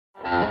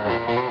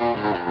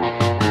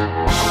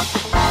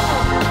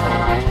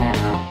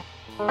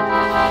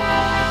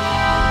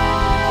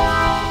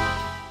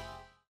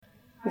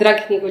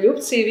Dragi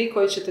knjigoljupci i vi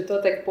koji ćete to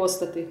tek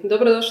postati,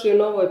 dobrodošli u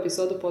novu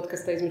epizodu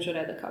podcasta Između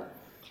redaka.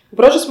 U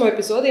prošloj smo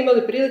epizodi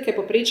imali prilike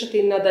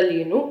popričati na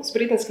daljinu s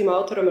britanskim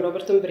autorom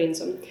Robertom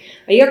Brinzom.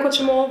 A iako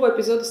ćemo ovu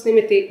epizodu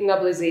snimiti na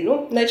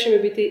blizinu, neće mi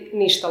biti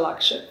ništa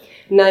lakše.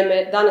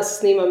 Naime, danas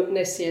snimam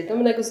ne s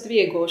jednom, nego s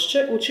dvije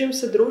gošće, u čijem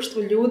se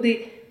društvu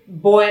ljudi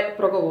boje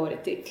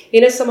progovoriti.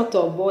 I ne samo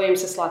to, boje im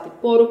se slati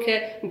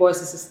poruke, boje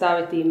se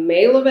sastaviti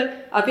mailove,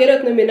 a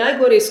vjerojatno im je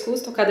najgore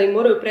iskustvo kada im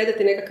moraju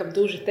predati nekakav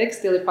duži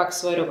tekst ili pak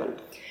svoj roman.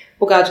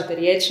 Pogađate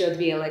riječi o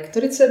dvije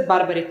lektorice,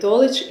 Barbari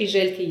Tolić i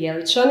Željki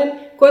Jeličanin,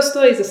 koje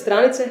stoje iza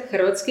stranice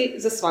Hrvatski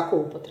za svaku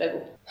upotrebu.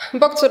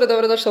 Bog cure,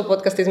 dobrodošla u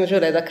podcast Između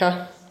redaka.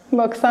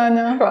 Bog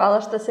Sanja.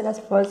 Hvala što si nas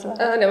pozvala.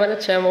 Nema na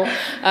čemu.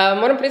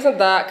 Moram priznati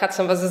da kad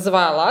sam vas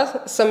zvala,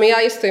 sam i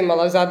ja isto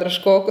imala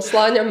zadršku oko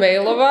slanja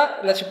mailova.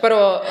 Znači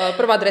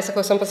prva adresa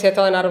koju sam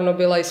posjetila je naravno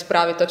bila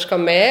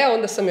ispravi.me,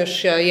 onda sam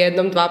još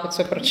jednom, dva put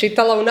sve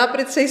pročitala,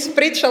 unaprijed se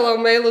ispričala u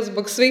mailu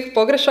zbog svih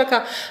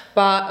pogrešaka,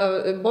 pa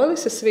boli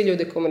se svi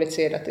ljudi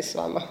komunicirati s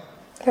vama?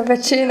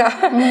 Većina.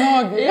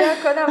 Mnogi.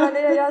 Iako nama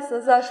nije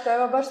jasno zašto.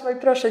 Evo, baš smo i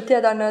prošli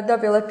tjedan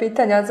dobile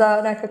pitanja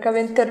za nekakav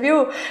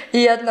intervju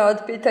i jedno od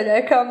pitanja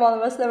je kao, molim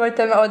vas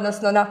nemojte me,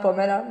 odnosno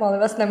napomena, molim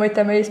vas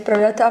nemojte me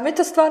ispravljati, a mi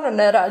to stvarno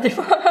ne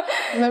radimo.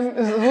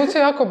 Zvuči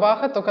jako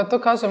bahato kad to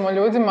kažemo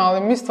ljudima,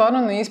 ali mi stvarno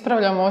ne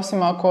ispravljamo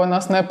osim ako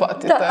nas ne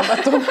platite. Da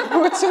to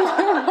učinimo.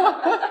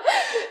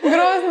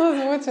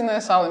 Grozno zvuči,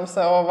 ne šalim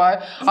se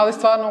ali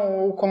stvarno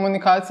u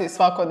komunikaciji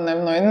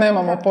svakodnevnoj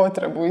nemamo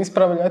potrebu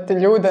ispravljati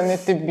ljude,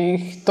 niti bi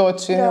ih to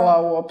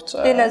činila uopće.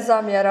 I ne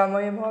zamjeramo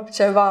im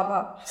uopće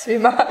vama,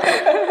 svima.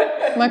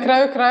 Na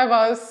kraju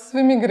krajeva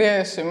svi mi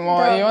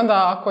griješimo i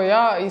onda ako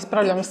ja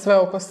ispravljam sve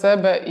oko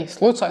sebe i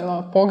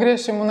slučajno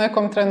pogriješim u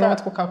nekom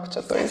trenutku, kako će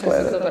to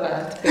izgledati?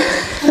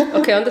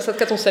 Ok, onda sad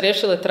kad smo se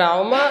riješili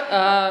trauma,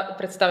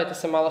 predstavite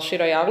se malo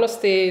široj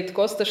javnosti,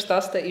 tko ste,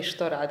 šta ste i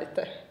što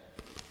radite?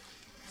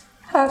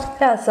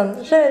 Ja sam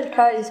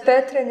Željka iz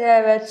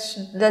Petrinje, već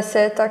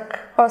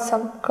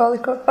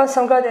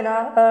 8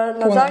 godina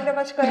na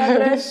zagrebačkoj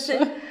adresi.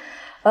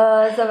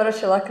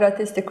 Završila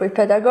kroatistiku i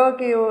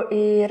pedagogiju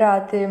i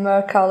radim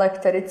kao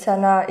lektorica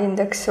na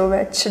Indeksu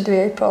već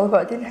 2,5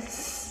 godine.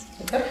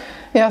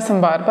 Ja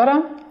sam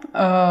Barbara.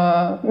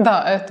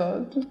 Da, eto,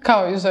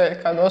 kao i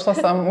Željka, došla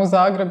sam u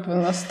Zagreb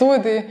na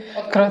studij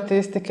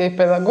kroatistike i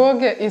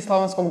pedagogije iz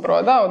Slavonskog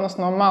Broda,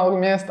 odnosno malog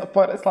mjesta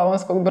pored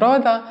Slavonskog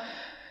Broda.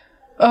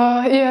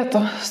 I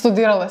eto,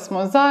 studirale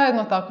smo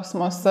zajedno, tako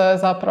smo se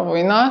zapravo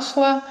i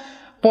našle.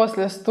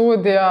 Poslije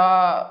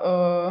studija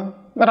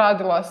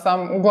radila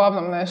sam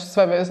uglavnom nešto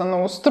sve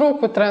vezano uz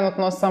struku.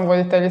 Trenutno sam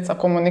voditeljica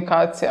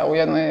komunikacija u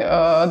jednoj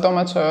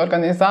domaćoj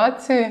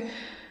organizaciji.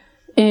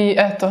 I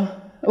eto,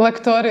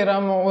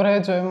 lektoriramo,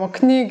 uređujemo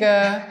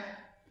knjige,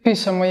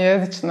 pišemo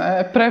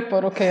jezične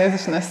preporuke,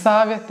 jezične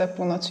savjete,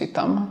 puno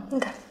čitamo.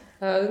 Da.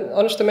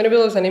 Ono što je meni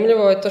bilo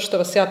zanimljivo je to što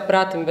vas ja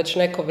pratim već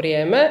neko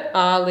vrijeme,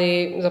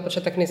 ali za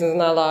početak nisam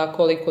znala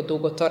koliko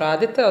dugo to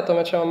radite, o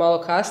tome ćemo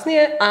malo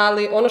kasnije,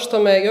 ali ono što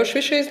me još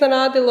više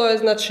iznenadilo je,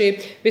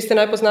 znači, vi ste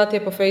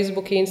najpoznatije po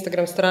Facebook i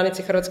Instagram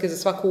stranici Hrvatski za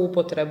svaku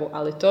upotrebu,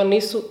 ali to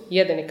nisu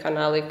jedini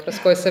kanali kroz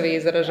koje se vi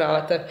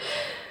izražavate.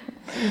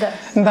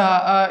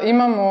 Da,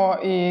 imamo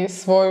i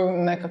svoju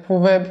nekakvu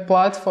web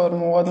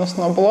platformu,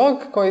 odnosno blog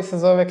koji se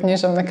zove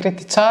Književne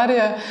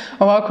kritičarije,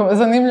 ovako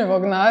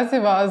zanimljivog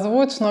naziva,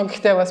 zvučnog.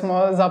 Htjeli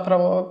smo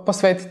zapravo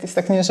posvetiti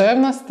se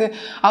književnosti,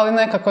 ali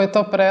nekako je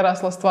to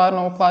preraslo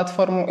stvarno u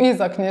platformu i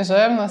za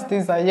književnost,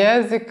 i za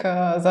jezik,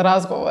 za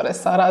razgovore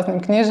sa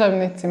raznim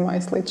književnicima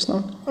i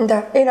slično.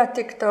 Da, i na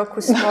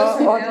TikToku smo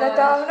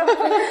odnedavno.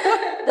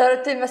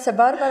 Da, time se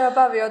Barbara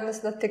bavi,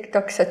 odnosno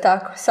TikTok se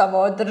tako samo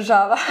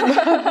održava.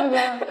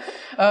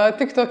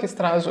 TikTok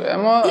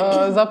istražujemo.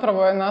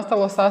 Zapravo je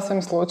nastalo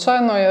sasvim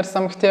slučajno jer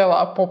sam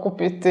htjela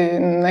pokupiti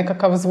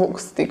nekakav zvuk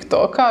s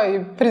TikToka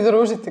i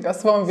pridružiti ga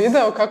svom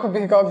videu kako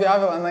bih ga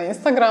objavila na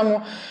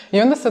Instagramu.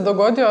 I onda se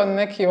dogodio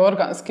neki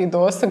organski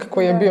doseg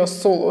koji je bio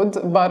sulud,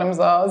 barem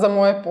za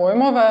moje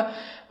pojmove.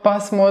 Pa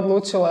smo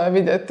odlučile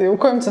vidjeti u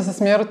kojem će se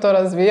smjeru to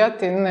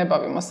razvijati. Ne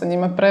bavimo se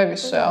njime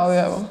previše, ali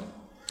evo.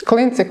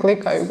 Klinci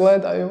klikaju,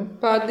 gledaju.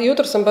 Pa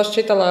jutro sam baš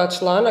čitala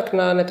članak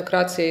na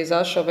Netokraciji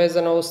izašao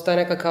vezano uz taj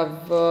nekakav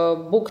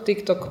book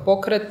TikTok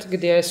pokret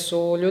gdje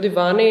su ljudi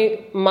vani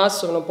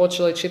masovno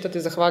počeli čitati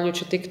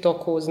zahvaljujući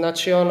TikToku.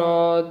 Znači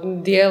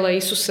dijele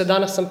Isuse,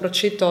 danas sam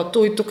pročitao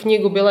tu i tu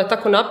knjigu, bila je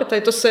tako napeta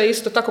i to se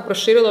isto tako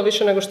proširilo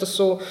više nego što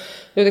su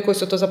ljudi koji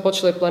su to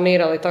započeli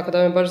planirali. Tako da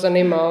me baš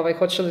zanima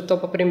hoće li to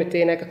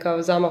poprimiti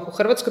nekakav zamah u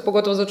Hrvatskoj,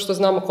 pogotovo zato što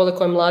znamo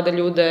koliko je mlade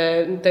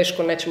ljude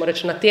teško, nećemo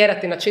reći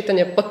natjerati na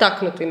čitanje,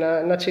 potaknuti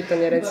na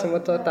čitanje, recimo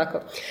to tako.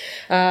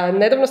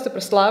 Nedavno ste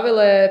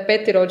proslavile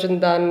 5.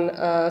 rođendan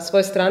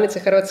svoje stranice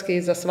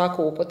Hrvatski za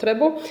svaku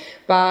upotrebu,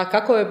 pa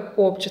kako je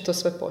uopće to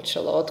sve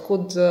počelo?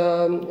 Otkud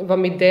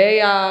vam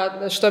ideja,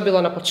 što je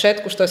bilo na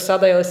početku, što je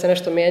sada, je li se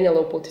nešto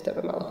mijenjalo, uputite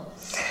me malo.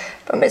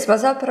 Pa mi smo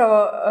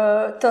zapravo,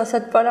 to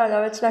sad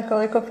ponavljam već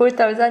nekoliko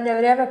puta u zadnje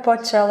vrijeme,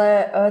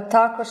 počele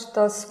tako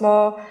što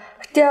smo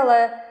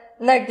htjele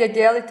negdje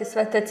dijeliti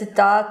sve te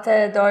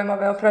citate,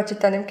 dojmove o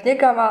pročitanim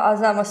knjigama, a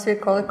znamo svi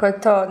koliko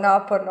je to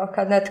naporno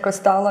kad netko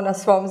stalno na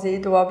svom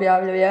zidu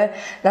objavljuje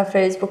na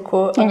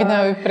Facebooku.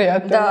 Gnjavi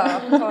prijatelji. Da,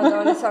 onda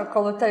oni sam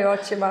kolutaju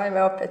očima,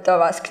 ime opet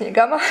ova s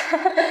knjigama.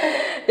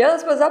 I onda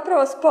smo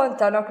zapravo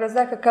spontano kroz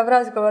nekakav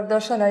razgovor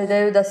došli na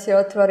ideju da si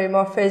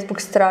otvorimo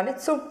Facebook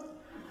stranicu.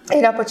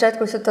 I na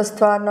početku su to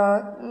stvarno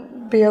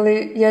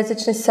bili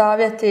jezični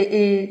savjeti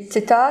i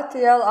citati,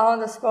 a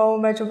onda smo u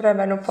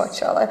međuvremenu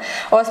počele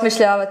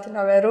osmišljavati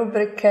nove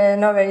rubrike,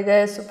 nove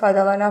ideje su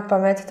padale na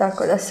pamet,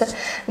 tako da se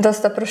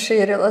dosta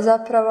proširilo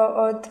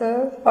zapravo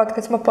od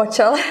kad smo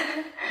počele.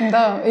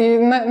 Da, i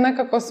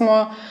nekako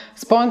smo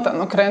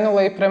spontano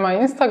krenule i prema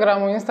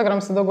Instagramu.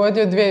 Instagram se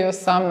dogodio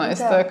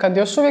 2018. Da. Kad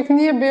još uvijek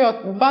nije bio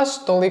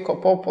baš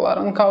toliko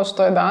popularan kao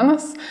što je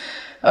danas.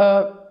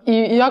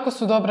 I jako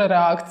su dobre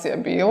reakcije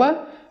bile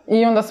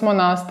i onda smo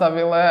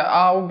nastavile,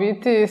 a u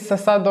biti se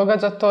sad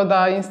događa to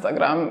da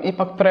Instagram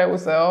ipak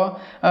preuzeo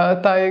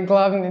taj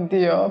glavni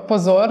dio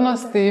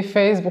pozornosti,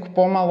 Facebook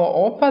pomalo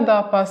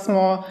opada, pa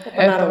smo...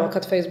 Naravno,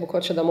 kad Facebook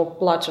hoće da mu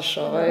plaćaš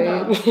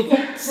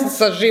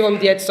sa živom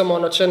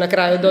djecom, će na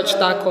kraju doći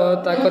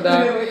tako da...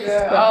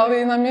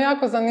 Ali nam je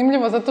jako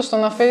zanimljivo zato što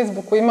na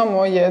Facebooku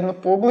imamo jednu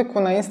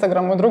publiku, na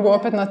Instagramu drugu,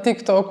 opet na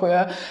TikToku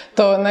je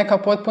to neka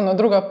potpuno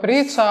druga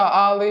priča,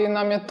 ali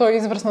nam je to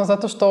izvrsno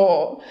zato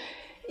što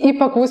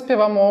ipak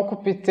uspijevamo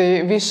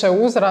okupiti više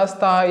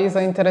uzrasta i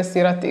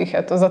zainteresirati ih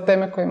za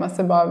teme kojima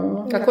se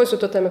bavimo. A koje su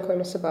to teme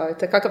kojima se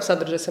bavite? Kakav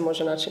sadržaj se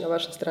može naći na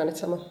vašim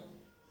stranicama?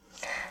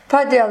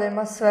 Pa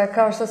dijelimo sve,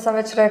 kao što sam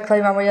već rekla,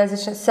 imamo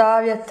jezične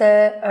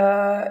savjete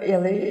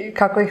ili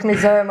kako ih mi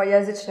zovemo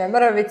jezične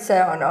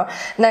mrvice,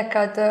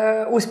 nekad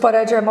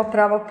uspoređujemo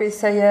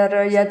pravopise jer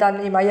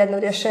jedan ima jedno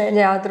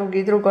rješenje, a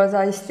drugo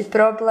za isti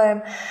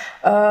problem.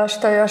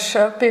 Što još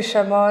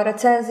pišemo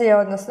recenzije,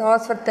 odnosno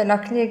osvrte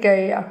na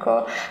knjige,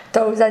 iako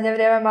to u zadnje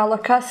vrijeme malo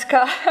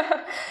kaska.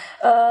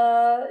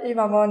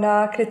 Imamo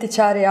na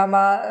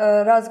kritičarijama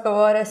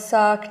razgovore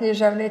sa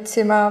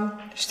književnicima,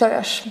 što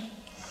još?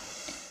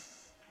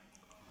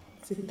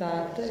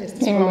 Citate,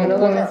 imamo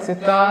puno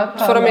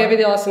citata. Skoro mi je,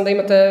 vidjela sam da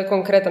imate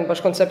konkretan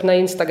baš koncept na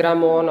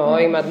Instagramu,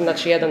 ima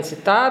znači jedan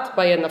citat,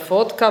 pa jedna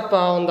fotka, pa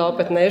onda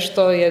opet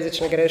nešto,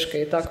 jezične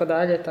greške i tako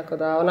dalje, tako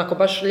da onako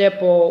baš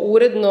lijepo,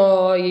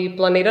 uredno i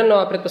planirano,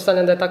 a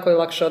pretpostavljam da je tako i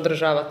lakše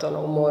održavati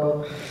u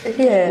moru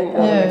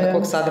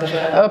nekakvog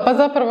sadržaja. Pa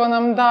zapravo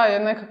nam daje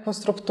nekakvu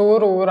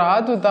strukturu u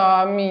radu,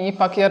 da mi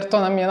ipak, jer to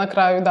nam je na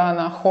kraju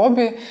dana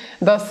hobi,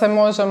 da se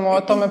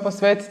možemo tome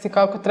posvetiti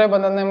kako treba,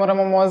 da ne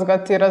moramo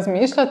mozgati i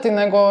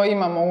razmišljati, nego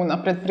imamo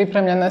unaprijed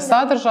pripremljene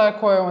sadržaje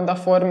koje onda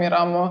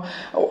formiramo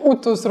u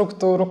tu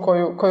strukturu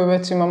koju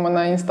već imamo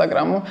na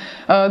Instagramu.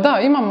 Da,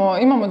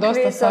 imamo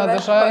dosta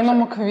sadržaja,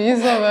 imamo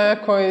kvizove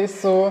koji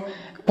su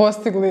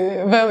postigli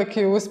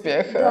veliki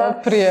uspjeh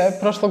prije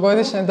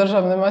prošlogodišnje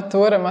državne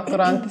mature.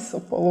 Maturanti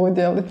su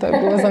poludjeli, to je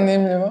bilo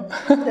zanimljivo.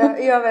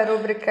 I ove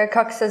rubrike,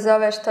 kako se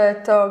zove, što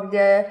je to,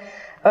 gdje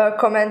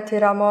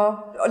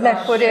komentiramo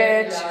neku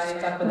riječ.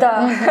 Da,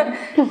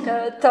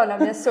 to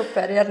nam je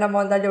super jer nam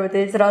onda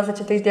ljudi iz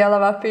različitih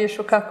dijelova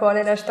pišu kako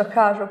oni nešto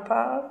kažu,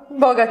 pa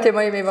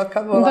bogatimo i mi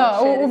vokabular. Da,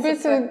 u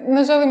biti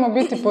ne želimo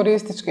biti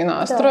puristički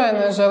nastrojeni,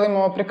 ne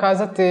želimo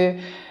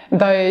prikazati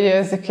da je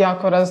jezik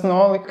jako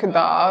raznolik,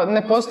 da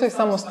ne postoji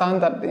samo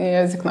standardni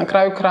jezik na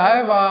kraju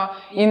krajeva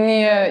i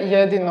nije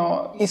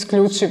jedino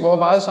isključivo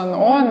važan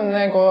on,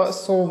 nego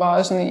su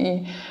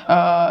važni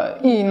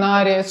i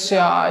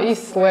narječja, i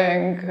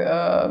sleng,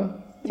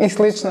 i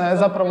slične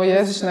zapravo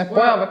jezične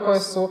pojave koje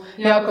su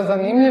jako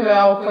zanimljive,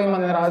 a o kojima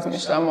ne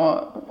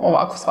razmišljamo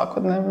ovako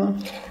svakodnevno.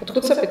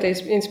 Otkud crpite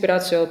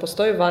inspiraciju?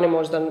 Postoji vani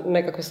možda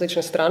nekakve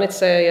slične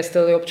stranice? Jeste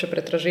li uopće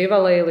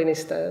pretraživale ili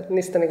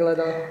niste ni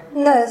gledali?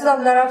 Ne,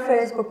 znam da na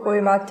Facebooku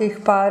ima tih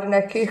par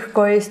nekih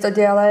koji isto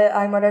dijele,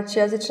 ajmo reći,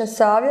 jezične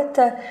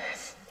savjete.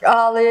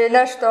 Ali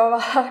nešto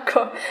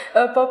ovako,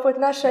 poput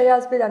naše,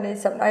 ja zbilja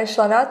nisam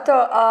naišla na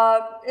to, a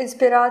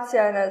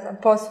inspiracija je, ne znam,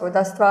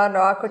 posvuda stvarno.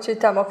 Ako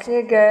čitamo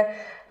knjige,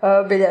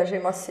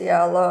 bilježimo si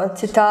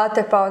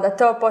citate, pa onda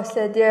to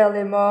poslije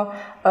dijelimo,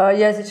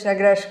 jezične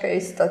greške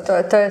isto,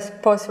 to je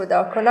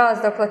posvuda oko nas.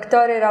 Dok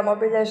lektoriramo,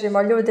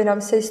 bilježimo, ljudi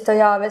nam se isto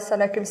jave sa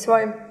nekim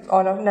svojim,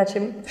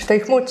 nečim što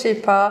ih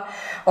muči, pa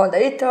onda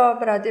i to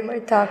obradimo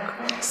i tako.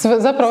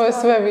 Zapravo je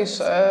sve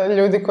više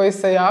ljudi koji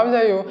se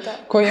javljaju,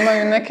 koji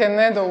imaju neke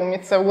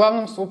nedoumice,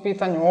 uglavnom su u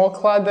pitanju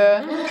oklade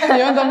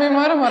i onda mi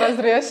moramo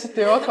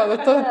razriješiti oklade,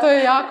 to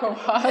je jako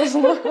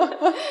važno.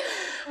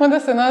 Onda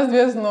se nas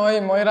dvije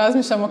znojimo i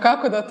razmišljamo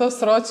kako da to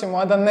sročimo,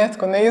 a da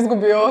netko ne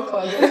izgubi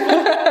okladu.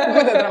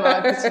 Bude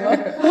dramatično.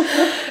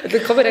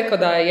 Ko bi rekao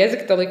da je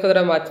jezik toliko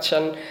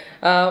dramatičan?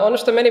 Ono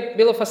što je meni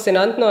bilo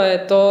fascinantno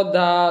je to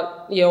da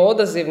je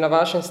odaziv na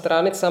vašim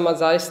stranicama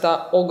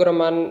zaista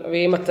ogroman.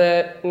 Vi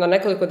imate na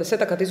nekoliko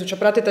desetaka tisuća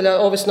pratitelja,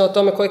 ovisno o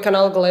tome koji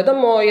kanal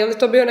gledamo. Je li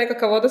to bio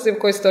nekakav odaziv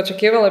koji ste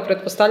očekivali?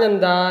 Pretpostavljam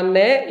da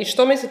ne. I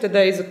što mislite da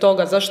je iza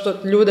toga? Zašto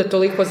ljude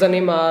toliko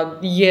zanima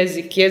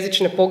jezik,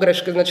 jezične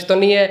pogreške? Znači to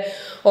nije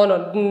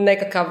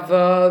nekakav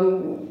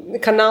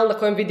kanal na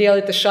kojem vi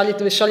dijelite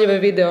šaljive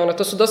video.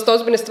 To su dosta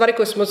ozbiljne stvari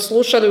koje smo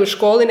slušali u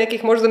školi,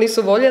 nekih možda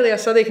nisu voljeli, a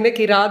sada ih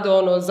neki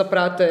rado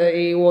zaprate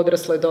i u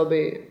odrasloj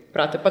dobi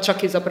prate, pa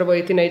čak i zapravo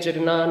i tinejdžeri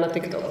na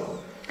TikToku.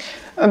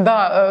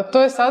 Da,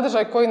 to je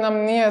sadržaj koji nam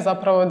nije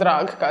zapravo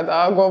drag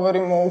kada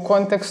govorimo u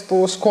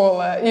kontekstu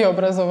škole i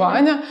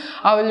obrazovanja,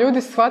 ali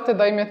ljudi shvate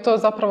da im je to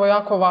zapravo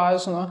jako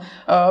važno.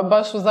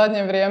 Baš u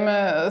zadnje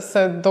vrijeme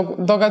se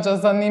događa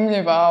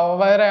zanimljiva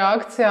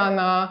reakcija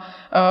na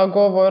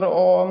govor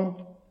o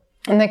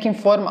nekim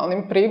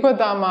formalnim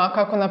prigodama,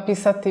 kako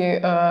napisati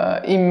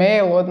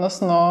e-mail,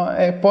 odnosno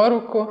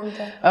e-poruku,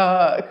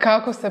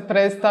 kako se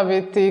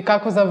predstaviti,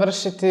 kako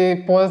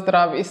završiti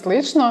pozdrav i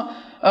slično,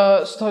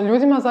 što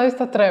ljudima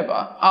zaista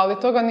treba, ali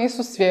toga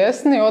nisu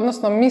svjesni,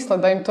 odnosno misle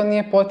da im to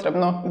nije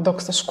potrebno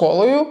dok se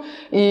školuju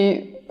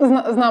i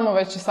znamo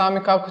već i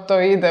sami kako to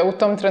ide. U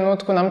tom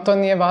trenutku nam to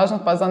nije važno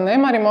pa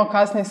zanemarimo, a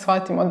kasnije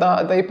shvatimo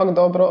da ipak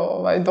dobro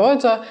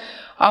dođe.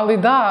 Ali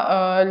da,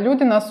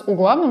 ljudi nas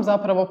uglavnom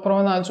zapravo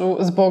pronađu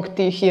zbog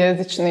tih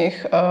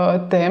jezičnih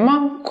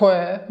tema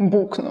koje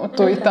buknu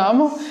tu i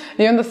tamo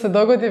i onda se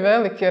dogodi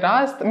veliki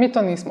rast. Mi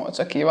to nismo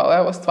očekivali,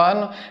 evo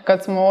stvarno.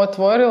 Kad smo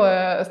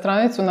otvorile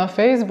stranicu na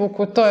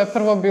Facebooku, to je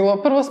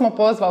prvo smo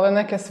pozvali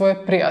neke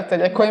svoje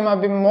prijatelje kojima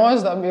bi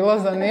možda bilo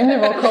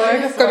zanimljivo.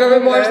 Koga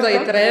bi možda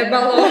i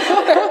trebalo.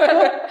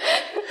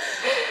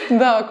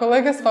 Da,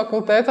 kolege s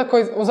fakulteta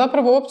koji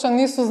zapravo uopće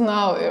nisu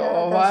znali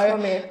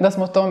da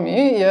smo to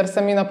mi, jer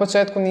se mi na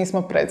početku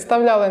nismo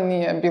predstavljale,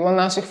 nije bilo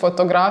naših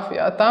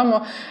fotografija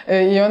tamo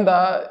i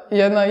onda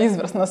jedna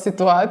izvrsna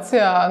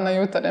situacija na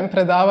jutarnjem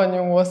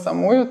predavanju u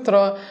 8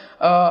 ujutro.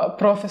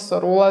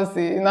 Profesor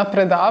ulazi na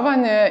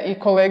predavanje i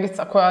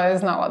kolegica koja je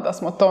znala da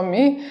smo to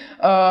mi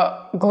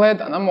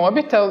gleda na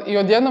mobitel i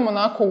odjednom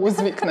onako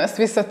uzvikne,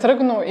 svi se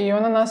trgnu i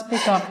ona nas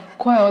pita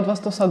koja je od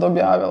vas to sad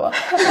objavila?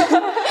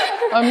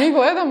 A mi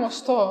gledamo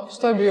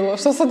što je bilo,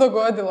 što se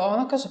dogodilo.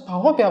 Ona kaže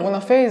pa objavu na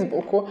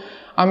Facebooku.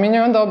 A mi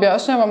njoj onda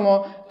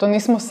objašnjavamo to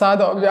nismo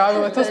sada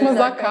objavile, to smo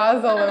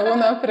zakazale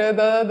unaprijed.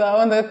 Da.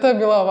 Onda to je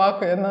bila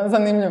ovako jedna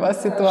zanimljiva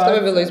situacija. Što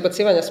bi bilo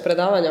izbacivanja s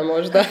predavanja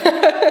možda?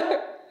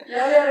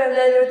 Ja vjerujem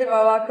da je ljudima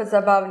ovako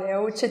zabavnije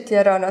učiti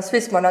jer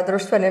svi smo na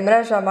društvenim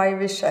mrežama i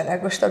više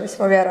nego što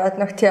bismo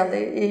vjerojatno htjeli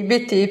i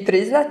biti i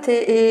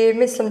priznati i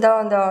mislim da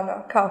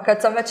onda kao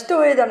kad sam već tu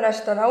idem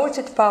nešto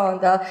naučiti pa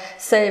onda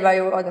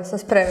sejvaju, odnosno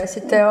spreme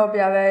si te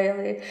objave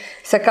ili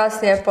se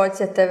kasnije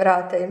podsjete,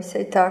 vrate im se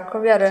i tako.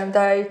 Vjerujem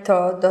da i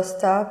to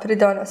dosta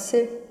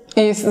pridonosi.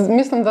 I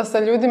mislim da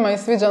se ljudima i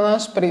sviđa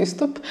naš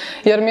pristup,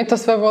 jer mi to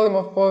sve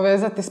volimo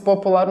povezati s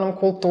popularnom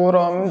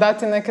kulturom,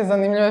 dati neke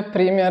zanimljive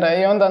primjere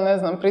i onda,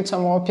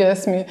 pričamo o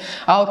pjesmi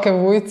Alke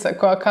Vujice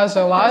koja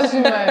kaže laži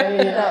me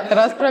i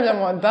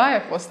raspravljamo da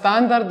je po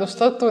standardu,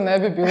 što tu ne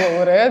bi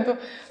bilo u redu.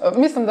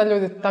 Mislim da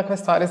ljudi takve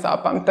stvari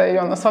zapamte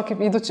i svaki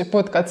idući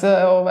put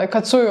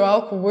kad čuju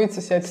Alku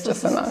Vujicu sjetit će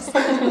se nas.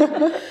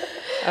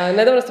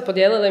 Nedavno ste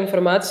podijelili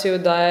informaciju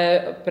da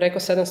je preko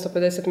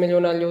 750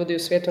 milijuna ljudi u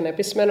svijetu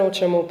nepismeno, u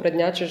čemu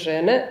prednjače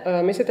žene.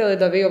 Mislite li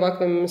da vi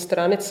ovakvim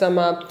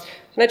stranicama,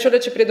 neću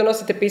reći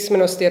pridonosite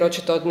pismenosti jer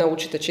očito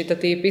naučite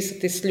čitati i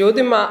pisati s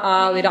ljudima,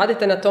 ali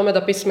radite na tome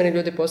da pismeni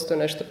ljudi postaju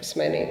nešto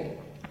pismeniji?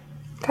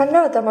 Pa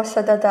nadamo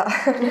se da.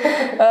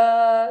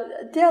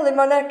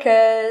 Dijelimo neke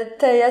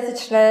te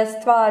jezične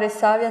stvari,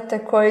 savjete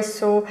koji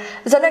su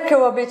za neke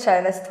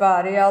uobičajene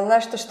stvari, ali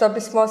nešto što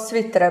bismo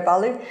svi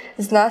trebali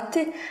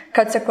znati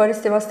kad se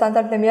koristimo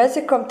standardnim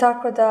jezikom,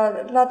 tako da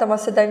nadamo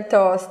se da im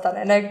to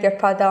ostane negdje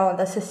pa da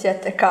onda se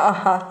sjete kao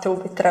aha, tu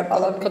bi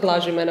trebalo. Kod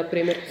laži me, na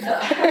primjer.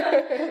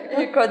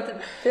 I kod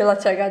bilo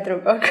čega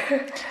drugog.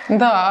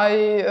 Da,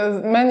 i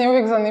meni je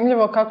uvijek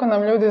zanimljivo kako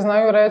nam ljudi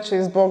znaju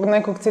reći zbog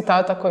nekog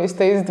citata koji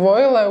ste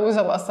izdvojili.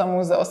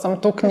 Uzeo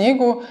sam tu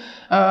knjigu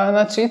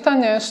na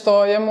čitanje,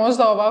 što je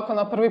možda ovako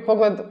na prvi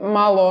pogled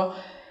malo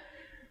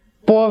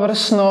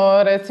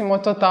površno, recimo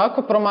to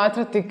tako,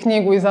 promatrati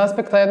knjigu iz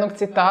aspekta jednog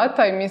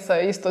citata i mi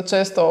se isto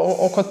često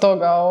oko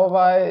toga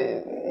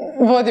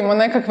vodimo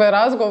nekakve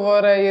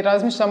razgovore i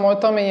razmišljamo o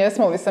tome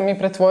jesmo li se mi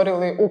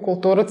pretvorili u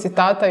kulturu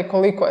citata i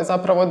koliko je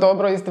zapravo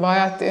dobro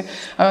izdvajati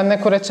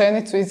neku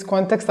rečenicu iz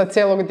konteksta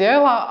cijelog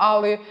dijela,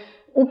 ali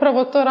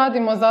upravo to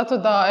radimo zato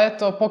da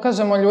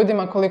pokažemo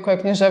ljudima koliko je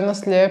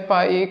književnost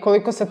lijepa i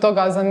koliko se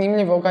toga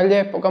zanimljivoga,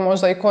 lijepoga,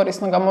 možda i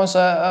korisnoga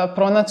može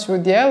pronaći u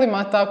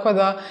djelima, tako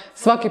da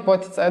svaki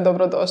poticaj je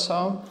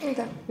dobrodošao.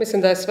 Da.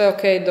 Mislim da je sve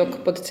ok dok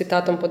pod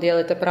citatom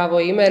podijelite pravo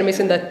ime, jer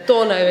mislim da je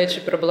to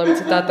najveći problem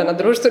citata na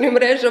društvenim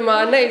mrežama,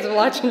 a ne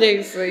izvlačenje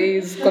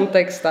iz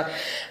konteksta.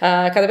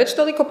 Kada već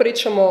toliko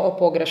pričamo o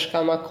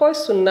pogreškama, koje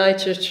su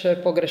najčešće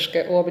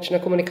pogreške u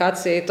običnoj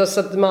komunikaciji? To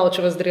sad malo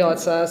ću vas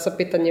drilati sa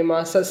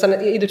pitanjima,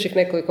 idućih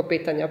nekoliko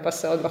pitanja, pa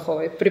se odmah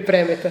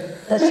pripremite.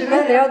 Znači,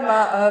 meni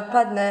odmah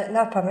padne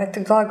na pamet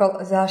glagol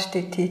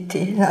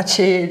zaštititi.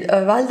 Znači,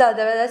 valjda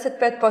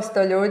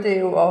 95%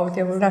 ljudi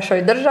ovdje u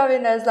našoj državi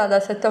ne zna da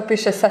se to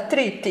piše sa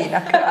 3 ti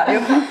na kraju.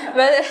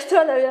 Meni je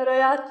to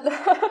nevjerojatno.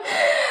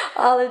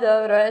 Ali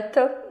dobro,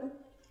 eto.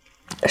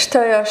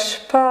 Što još?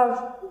 Pa,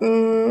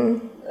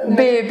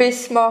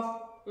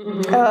 bismo...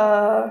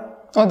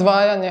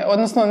 Odvajanje,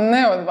 odnosno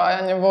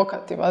neodvajanje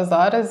vokativa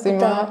zarezima.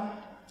 Da.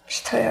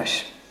 Što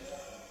još?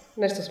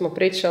 Nešto smo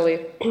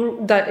pričali,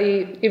 da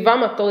i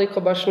vama toliko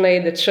baš ne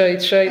ide č i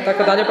č i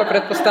tako dalje, pa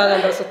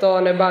pretpostavljam da su to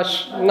one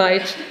baš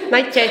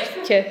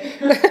najčešće.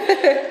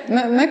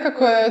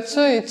 Nekako je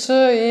č i č,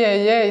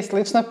 je i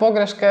slične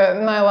pogreške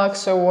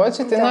najlakše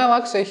uočiti,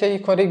 najlakše ih je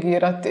i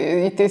korigirati.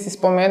 I ti si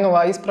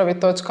spomenula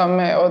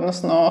ispravi.me,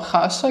 odnosno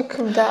hašak,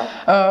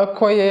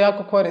 koji je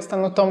jako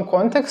koristan u tom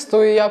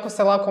kontekstu i jako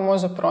se lako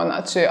može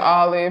pronaći.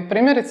 Ali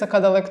primjerice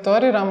kada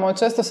lektoriramo,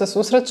 često se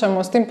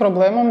susrećemo s tim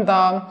problemom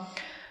da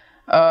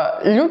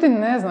ljudi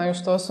ne znaju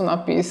što su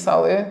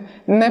napisali,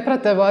 ne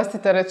prate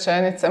vlastite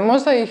rečenice,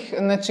 možda ih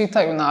ne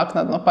čitaju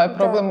naknadno, pa je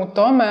problem u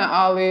tome,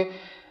 ali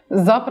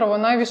zapravo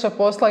najviše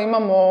posla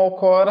imamo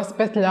oko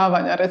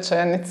raspetljavanja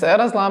rečenice,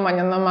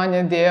 razlamanja na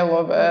manje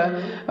dijelove,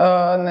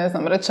 ne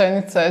znam,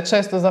 rečenice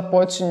često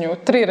započinju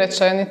 3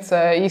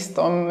 rečenice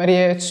istom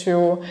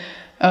riječju,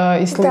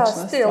 i slične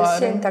stvari. Da,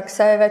 stil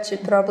sintaksa je veći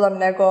problem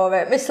nego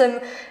ove. Mislim,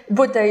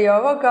 bude i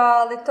ovoga,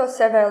 ali to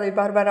se veli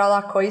Barbara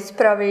lako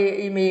ispravi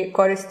i mi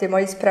koristimo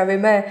ispravi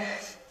me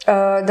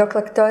dok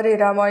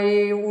lektoriramo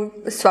i u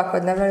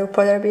svakodnevnoj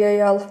upotrebi je,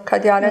 jel,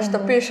 kad ja nešto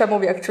pišem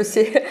uvijek ću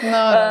si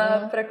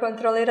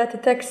prekontrolirati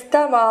tekst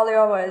tamo, ali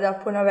ovo je da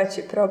puno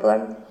veći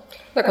problem.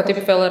 Dakle,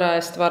 tip felera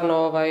je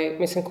stvarno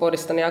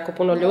koristan jako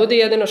puno ljudi,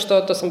 jedino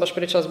što, to sam baš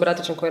pričala s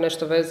bratićem koji je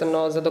nešto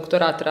vezano za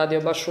doktorat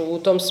radio baš u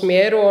tom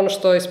smjeru, ono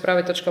što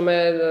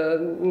ispravi.me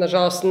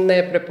nažalost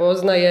ne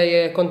prepoznaje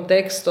je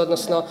kontekst,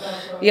 odnosno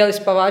je li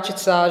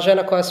spavačica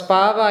žena koja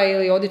spava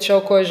ili odjeća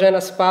u kojoj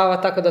žena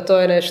spava, tako da to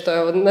je nešto,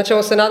 evo, znači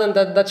ovo se nadam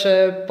da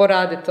će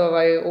poraditi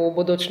u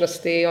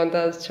budućnosti i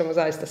onda ćemo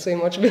zaista svi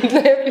moći biti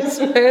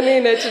nepismeni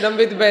i neće nam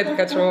biti bed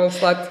kad ćemo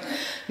slati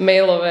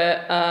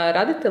mailove.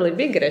 Radite li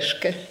vi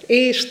greške?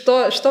 I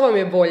što vam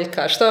je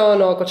boljka? Što je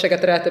ono oko čega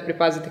trebate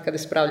pripaziti kad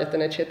ispravljate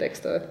nečije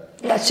tekstove?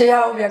 Znači,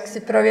 ja uvijek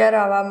si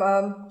provjeravam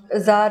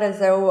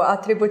zareze u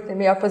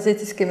atributnim i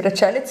apozicijskim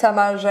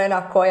rečenicama,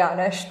 žena koja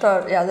nešto,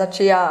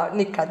 ja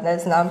nikad ne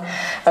znam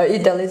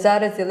ide li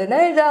zarez ili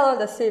ne ide, ali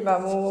da si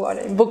imam u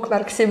onim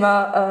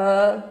bookmarksima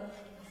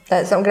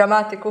ne znam,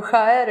 gramatiku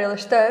HR ili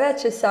što je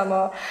već i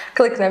samo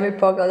kliknem i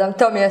pogledam.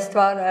 To mi je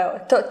stvarno, evo,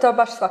 to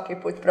baš svaki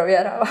put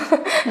provjeravam.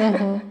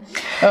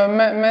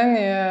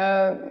 Meni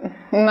je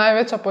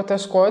najveća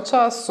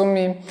poteškoća su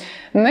mi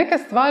neke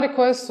stvari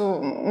koje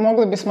su,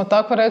 mogli bismo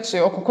tako reći,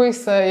 oko kojih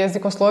se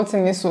jezikoslovci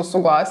nisu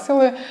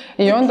usuglasili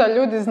i onda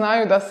ljudi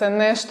znaju da se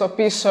nešto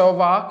piše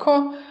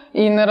ovako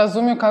i ne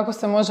razumiju kako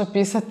se može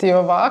pisati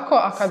ovako,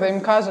 a kada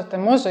im kažete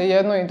može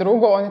jedno i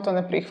drugo, oni to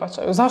ne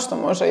prihvaćaju. Zašto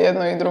može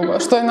jedno i drugo?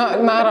 Što je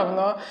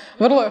naravno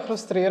vrlo je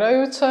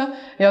frustrirajuće,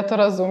 ja to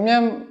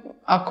razumijem,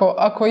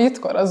 ako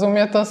itko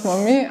razumije, to smo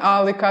mi,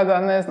 ali kada,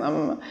 ne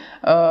znam,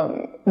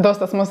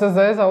 dosta smo se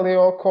zezali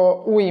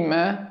oko u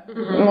ime,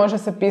 može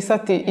se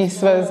pisati i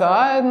sve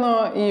zajedno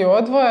i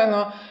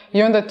odvojeno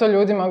i onda je to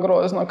ljudima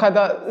grozno.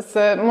 Kada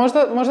se,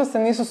 možda se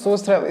nisu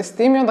susreli s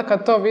tim i onda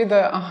kad to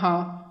vide,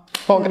 aha,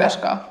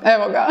 pogreška,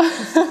 evo ga.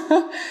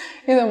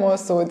 Idemo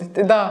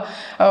osuditi. Da,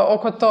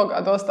 oko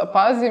toga dosta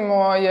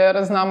pazimo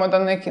jer znamo da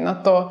neki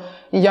na to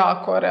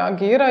jako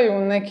reagiraju,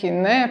 neki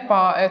ne,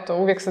 pa eto,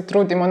 uvijek se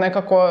trudimo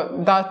nekako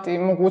dati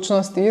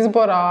mogućnost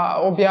izbora,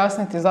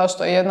 objasniti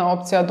zašto je jedna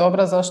opcija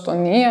dobra, zašto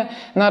nije.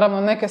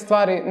 Naravno, neke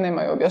stvari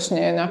nemaju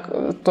objašnjenja,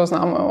 to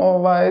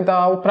znamo,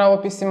 da u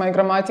pravopisima i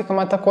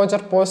gramatikama također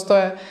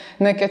postoje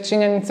neke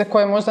činjenice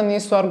koje možda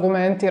nisu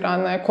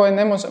argumentirane, koje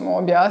ne možemo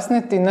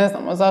objasniti, ne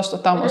znamo zašto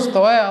tamo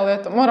stoje, ali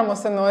eto, moramo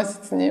se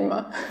nositi s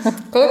njima.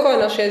 Koliko je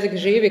naš jezik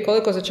živi,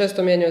 koliko se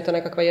često mijenjaju ta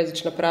nekakva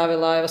jezična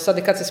pravila? Evo sad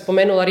i kad se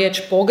spomenula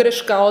riječ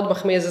pogreška,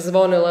 odmah mi je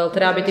zazvonilo, jel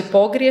treba biti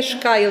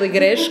pogriješka ili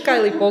greška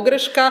ili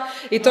pogreška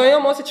i to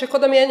imam osjećaj kao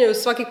da mijenjaju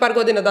svakih par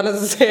godina da nas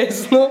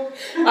zeznu,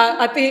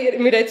 a ti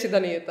mi reci da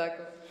nije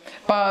tako.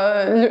 Pa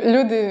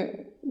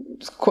ljudi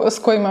s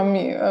kojima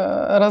mi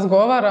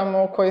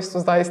razgovaramo, koji su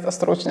zaista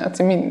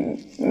stručnjaci, mi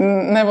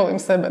ne volim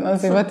sebe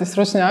nazivati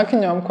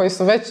stručnjakinjom, koji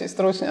su veći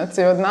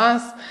stručnjaci od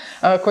nas,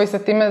 koji se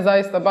time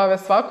zaista bave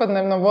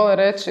svakodnevno, vole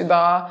reći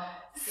da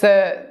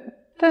se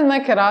te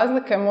neke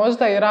razlike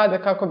možda i rade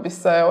kako bi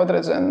se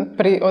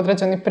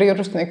određeni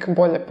priručnik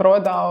bolje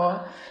prodao,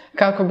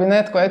 kako bi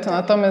netko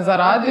na tome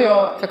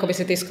zaradio. Kako bi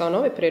se tiskao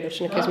novi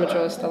priručnik između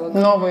ostalog.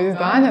 Novo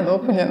izdanje,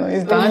 dopunjeno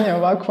izdanje,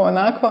 ovako,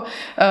 onako.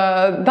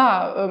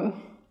 Da,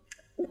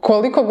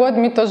 koliko god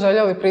mi to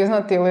željeli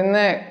priznati ili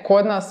ne,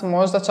 kod nas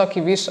možda čak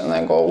i više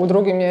nego u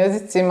drugim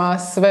jezicima,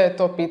 sve je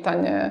to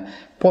pitanje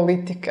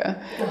politike.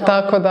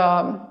 Tako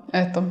da,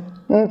 eto,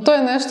 to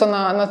je nešto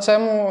na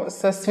čemu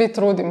se svi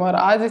trudimo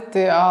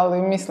raditi,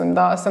 ali mislim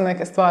da se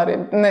neke stvari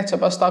neće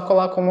baš tako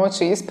lako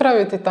moći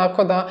ispraviti,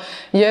 tako da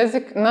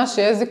naš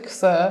jezik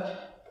se,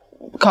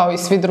 kao i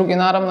svi drugi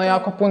naravno,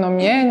 jako puno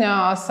mijenja,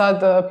 a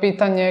sad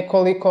pitanje je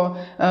koliko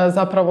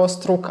zapravo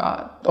struka,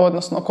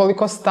 odnosno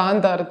koliko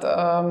standard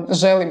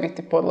želi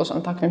biti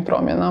podložan takvim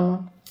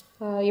promjenama.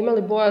 Ima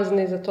li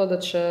bojazni za to da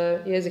će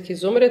jezik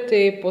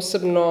izumreti,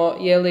 posebno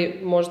je li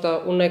možda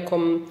u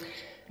nekom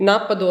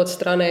napadu od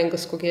strane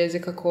engleskog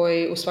jezika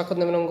koji u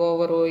svakodnevnom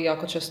govoru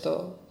jako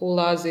često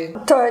ulazi?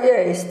 To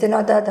je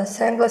istina, da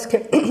se engleski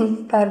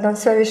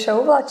sve više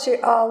uvlači,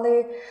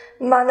 ali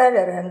ne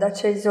vjerujem da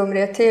će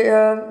izumrijeti.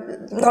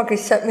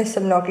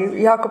 Mnogi,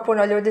 jako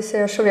puno ljudi se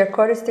još uvijek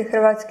koristi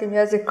hrvatskim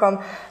jezikom,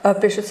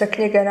 pišu se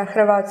knjige na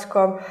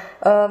hrvatskom.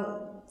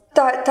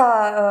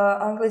 Ta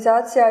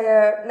anglizacija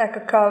je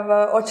nekakav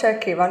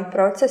očekivan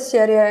proces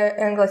jer je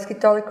engleski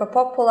toliko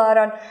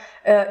popularan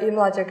i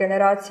mlađe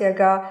generacije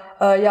ga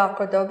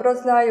jako dobro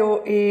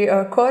znaju i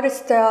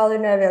koriste, ali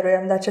ne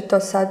vjerujem da će to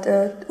sad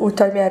u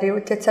toj mjeri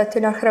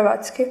utjecati na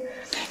hrvatski.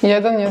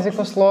 Jedan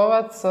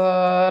jezikoslovac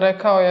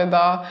rekao je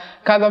da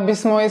kada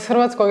bismo iz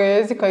hrvatskog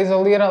jezika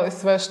izolirali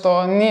sve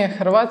što nije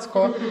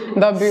hrvatsko,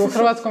 da bi u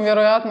hrvatskom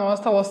vjerojatno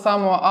ostalo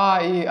samo a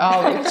i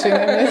ali, čini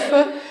mi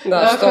se.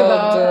 Da, što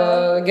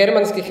od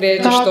germanskih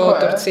riječi, što od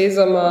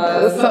turcizama.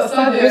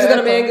 Mislim da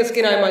nam je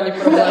engleski najmanji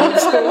problem.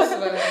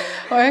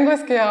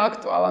 Engleski je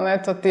aktualan,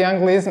 eto, ti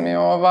anglizmi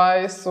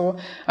su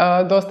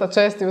dosta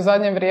česti u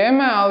zadnje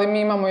vrijeme, ali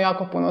mi imamo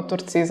jako puno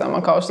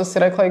turcizama, kao što si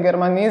rekla, i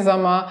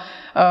germanizama.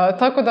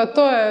 Tako da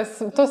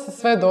to se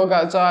sve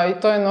događa i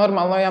to je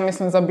normalno, ja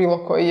mislim, za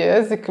bilo koji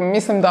jezik.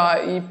 Mislim da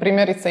i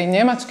primjerice i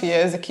njemački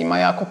jezik ima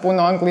jako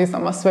puno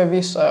anglizama, sve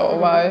više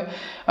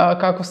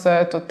kako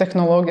se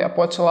tehnologija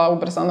počela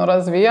ubrzano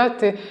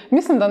razvijati.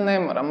 Mislim da ne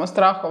moramo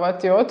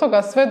strahovati od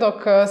toga sve dok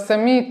se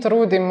mi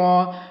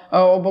trudimo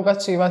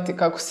obogaćivati,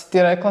 kako si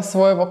ti rekla,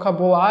 svoje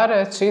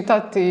vokabulare,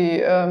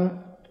 čitati,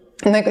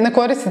 ne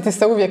koristiti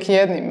se uvijek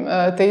jednim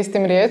te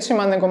istim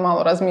riječima, nego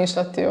malo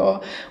razmišljati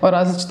o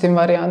različitim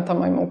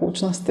varijantama i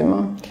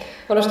mogućnostima.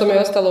 Ono što mi je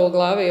ostalo u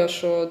glavi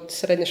još od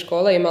srednje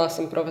škole, imala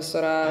sam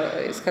profesora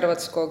iz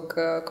hrvatskog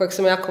kojeg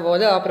sam jako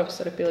voljela,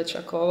 profesor Pilić,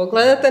 ako ovo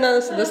gledate,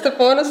 nadam se da ste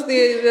ponosni,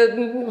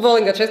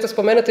 volim ga često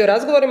spomenuti u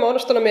razgovorima. Ono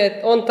što nam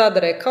je on tad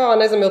rekao, a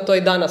ne znam je li to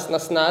i danas na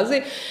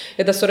snazi,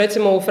 je da su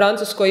recimo u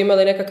Francuskoj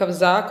imali nekakav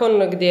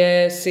zakon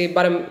gdje si,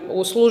 barem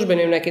u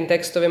službenim nekim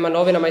tekstovima,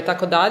 novinama i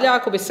tako dalje,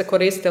 ako bi se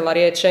koristila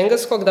riječ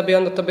engleskog, da bi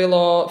onda to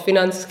bilo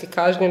financijski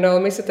kažnjeno.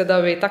 Ali mislite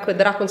da bi takve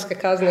drakonske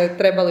kazne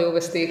trebali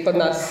uvesti i kod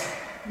nas?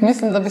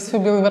 Mislim da bi svi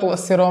bili vrlo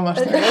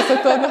siromašni da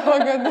se to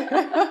dogodi.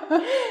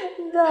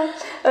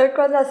 Da,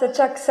 kod nas je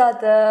čak sad,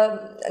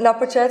 na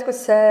početku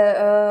se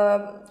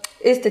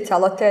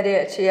isticalo te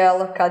riječi,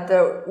 kad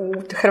u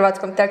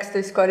hrvatskom tekstu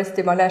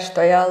iskoristimo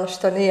nešto,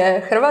 što nije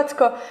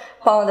hrvatsko,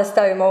 pa onda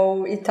stavimo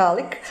u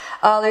italik,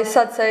 ali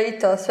sad se i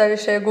to sve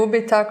više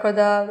gubi, tako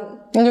da...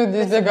 Ljudi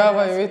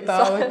izbjegavaju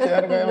italik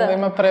jer ga onda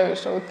ima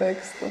previše u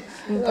tekstu.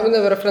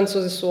 Dobro,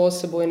 Francuzi su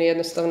osebujni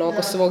jednostavno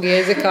oko svog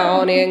jezika, a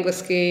oni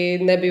engleski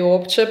ne bi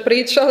uopće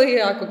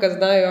pričali, ako ga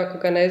znaju, ako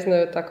ga ne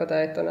znaju, tako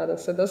da eto, nadam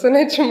se da se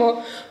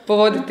nećemo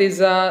povoditi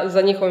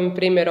za njihovim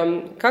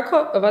primjerom.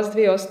 Kako vas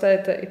dvije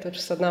ostajete, i to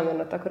ću sad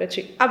namjerno tako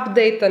reći,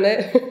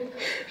 update-ane,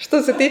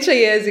 što se tiče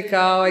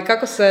jezika,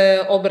 kako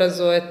se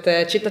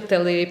obrazujete, čitate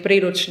li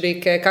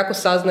priručnike, kako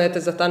saznajete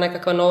za ta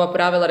nekakva nova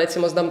pravila,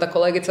 recimo znam da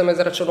kolegicama iz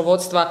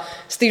računovodstva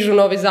stižu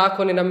novi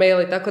zakoni na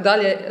mail i tako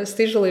dalje,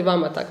 stižu li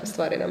vama takve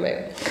stvari na mail?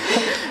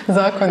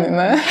 Zakoni,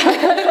 ne.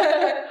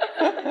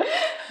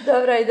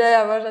 Dobra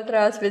ideja, možda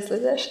treba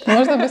smisliti nešto.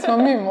 Možda bismo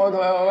mi mogli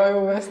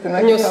uvesti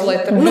neki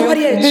newsletter. Nova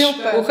riječ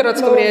u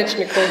hrvatskom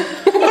riječniku.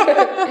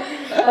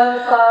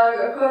 Pa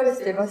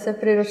koristimo se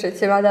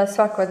priručnicima da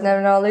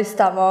svakodnevno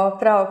listamo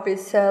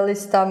pravopise,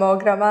 listamo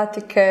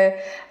gramatike,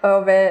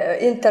 ove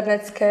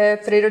internetske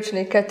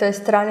priručnike, to je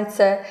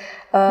stranice.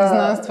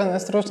 Znanstvene,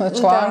 stručne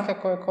članke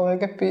koje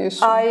kolege pišu.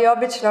 A i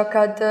obično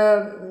kad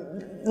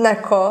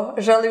neko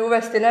želi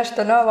uvesti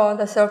nešto novo,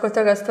 onda se oko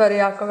toga stvori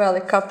jako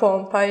velika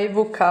pompa i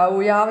buka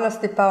u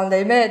javnosti, pa onda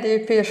i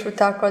mediji pišu,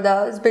 tako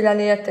da zbilja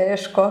nije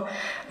teško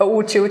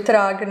ući u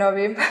trag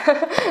novim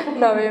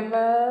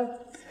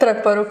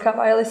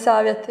preporukama ili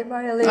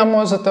savjetima. A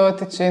možete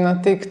otići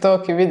na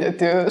TikTok i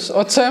vidjeti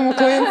o čemu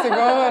klinci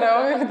govore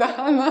ovih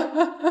dana.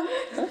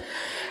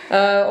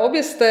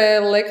 Obje ste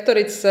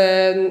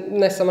lektorice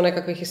ne samo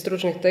nekakvih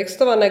stručnih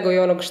tekstova, nego i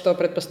onog što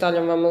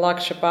pretpostavljam vam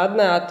lakše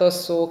padne, a to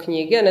su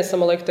knjige. Ne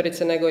samo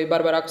lektorice, nego i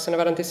Barbara, ako se ne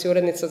varam, ti si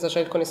urednica, za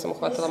Željko nisam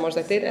uhvatila,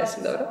 možda i ti,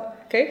 jesi, dobro.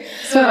 Okay.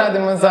 Sve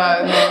radimo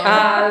zajedno.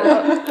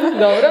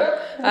 Dobro.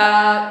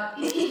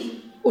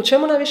 U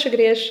čemu najviše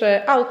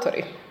griješe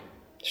autori?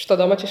 Što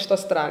domaći, što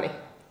strani?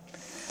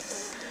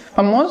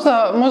 Pa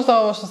možda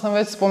ovo što sam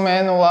već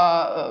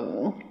spomenula,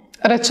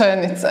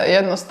 rečenice,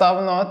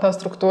 jednostavno ta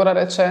struktura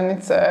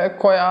rečenice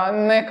koja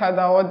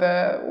nekada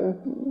ode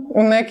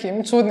u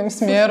nekim čudnim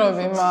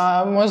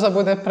smjerovima, možda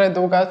bude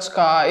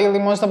predugačka ili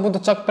možda budu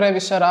čak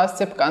previše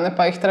rascjepkane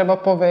pa ih treba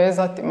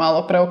povezati,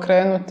 malo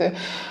preokrenuti.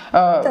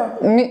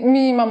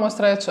 Mi imamo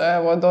sreće,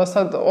 evo,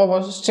 dosad,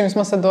 ovo s čim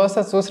smo se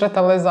dosad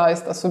susretale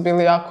zaista su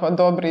bili jako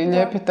dobri i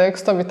lijepi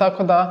tekstovi,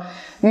 tako da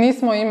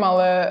nismo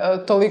imale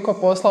toliko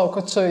posla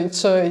oko č i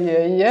č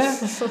i je,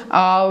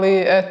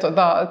 ali eto,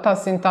 da, ta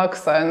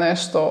sintaksa je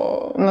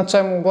nešto na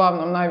čemu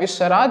uglavnom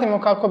najviše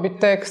radimo, kako bi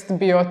tekst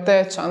bio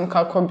tečan,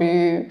 kako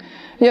bi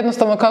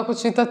jednostavno kako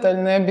čitatelj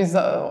ne bi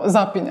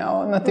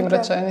zapinjao na tim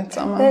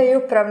rečenicama. I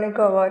upravni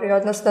govori,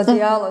 odnosno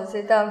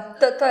dijalozi, da,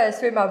 to je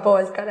svima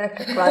boljka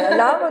nekakva.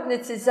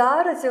 Navodnici,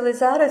 zarez ili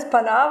zarez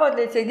pa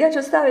navodnici, gdje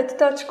ću staviti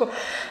točku?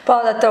 Pa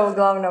onda to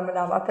uglavnom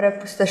nama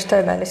prepuste, što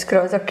je meni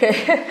skroz ok.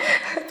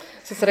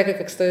 Sad ste rekli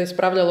kako ste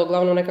ispravljali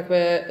uglavnom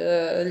nekakve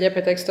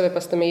lijepe tekstove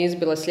pa ste mi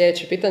izbile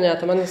sljedeće pitanja, a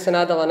taman se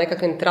nadala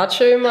nekakvim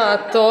tračevima,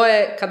 a to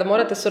je kada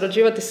morate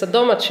surađivati sa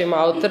domaćim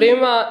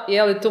autorima,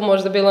 je li tu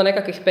možda bilo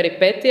nekakvih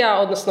peripetija,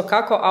 odnosno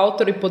kako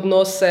autori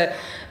podnose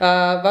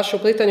vaše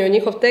uplitanje u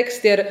njihov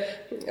tekst, jer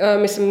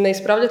mislim, ne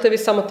ispravljate vi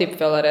samo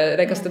tipfelere,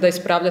 rekli ste da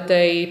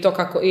ispravljate i to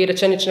kako i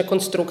rečenične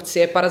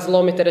konstrukcije, pa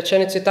razlomite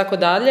rečenicu i tako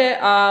dalje,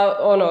 a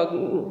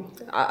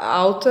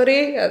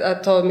autori, a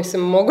to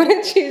mislim mogu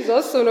reći iz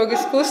osobnog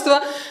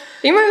iskustva,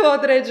 imaju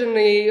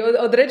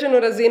određenu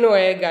razinu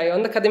ega i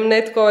onda kad im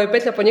netko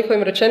petlja po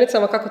njihovim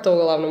rečenicama, kako to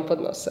uglavnom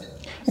podnose?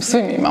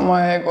 Svi mi imamo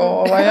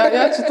ego.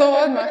 Ja ću to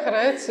odmah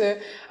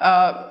reći.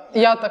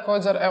 Ja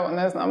također, evo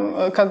ne znam,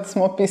 kad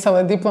smo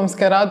pisale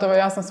diplomske radove,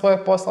 ja sam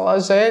svoje poslala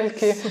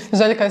Željki,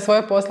 Željka je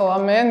svoje poslala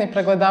meni,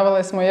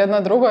 pregledavale smo jedna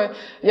drugoj.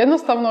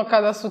 Jednostavno,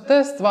 kada su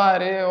te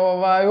stvari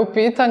u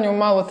pitanju,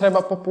 malo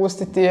treba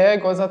popustiti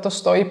ego, zato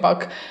što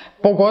ipak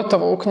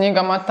pogotovo u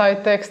knjigama,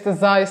 taj tekst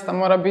zaista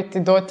mora biti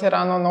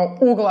dotjeran,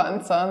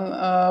 uglancan,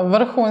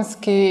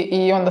 vrhunski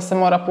i onda se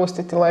mora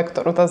pustiti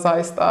lektoru da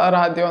zaista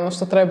radi ono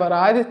što treba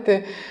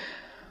raditi.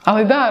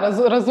 Ali da,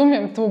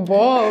 razumijem tu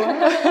bol.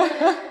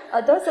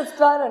 A dosad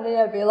stvarno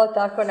nije bilo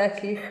tako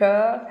nekih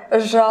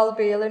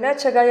žalbi ili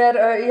nečega, jer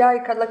ja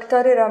i kad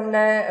lektoriram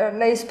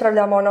ne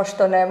ispravljam ono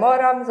što ne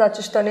moram,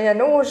 znači što nije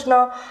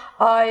nužno,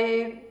 a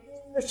i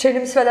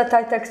činim sve da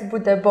taj tekst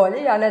bude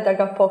bolji, a ne da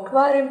ga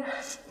pokvarim.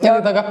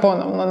 Ili da ga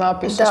ponovno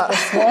napišeš po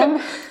svom.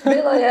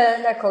 Bilo je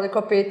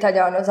nekoliko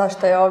pitanja,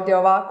 zašto je ovdje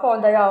ovako,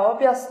 onda ja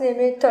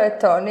objasnim i to je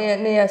to.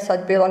 Nije sad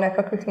bilo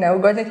nekakvih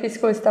neugodnih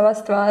iskustava,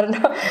 stvarno.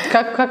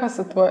 Kakva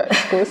su tvoje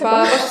iskustva? Pa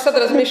baš sad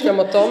razmišljam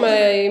o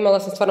tome. Imala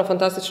sam stvarno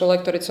fantastičnu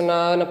lektoricu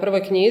na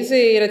prvoj knjizi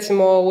i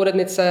recimo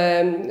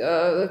urednice,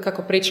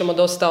 kako pričamo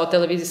dosta o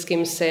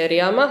televizijskim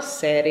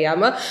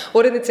serijama,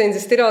 urednica je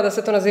inzistirala da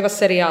se to naziva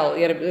serijal,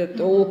 jer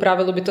u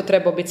pravilu bi to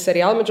trebao biti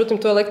serijal, međutim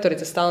tu je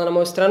lektorica stala na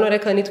moju stranu i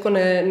rekla je nitko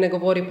ne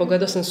govori,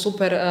 pogledao sam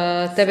super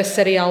TV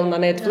serijal na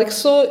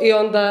Netflixu i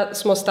onda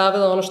smo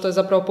stavili ono što je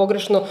zapravo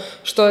pogrešno,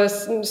 što je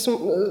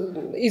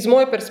iz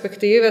moje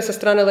perspektive sa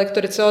strane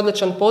lektorice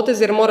odličan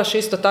potez, jer moraš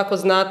isto tako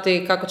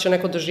znati kako će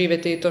neko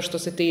doživjeti to što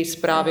si ti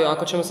ispravio.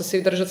 Ako ćemo se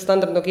svi držati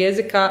standardnog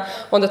jezika,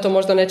 onda to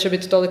možda neće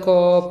biti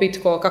toliko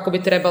pitko kako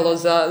bi trebalo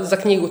za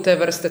knjigu te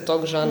vrste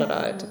tog žanra.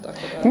 Eto, tako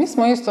da. Mi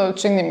smo isto,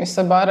 čini mi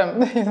se, barem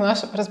iz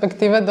naše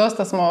perspektive,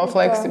 dosta smo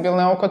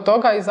fleksibilne oko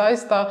toga i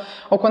zaista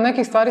oko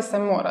nekih stvari se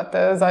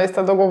morate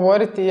zaista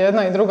dogovoriti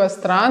jedna i druga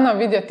strana,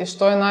 vidjeti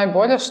što je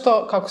najbolje,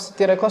 kako si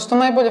ti rekla, što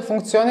najbolje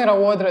funkcionira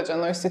u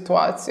određenoj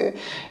situaciji.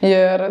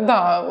 Jer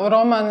da,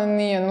 roman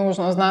nije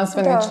nužno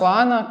znanstveni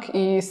članak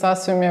i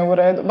sasvim je u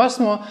redu. Baš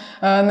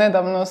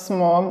nedavno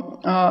smo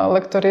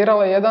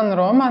lektorirale jedan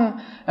roman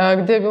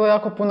gdje je bilo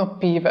jako puno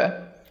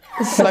pive.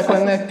 Dakle,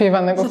 ne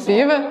piva, nego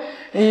pive.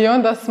 I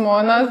onda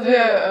smo nas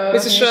dvije...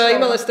 Misliš,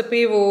 imali ste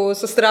pivu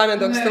sa strane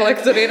dok ste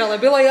lektorirale.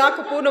 Bilo je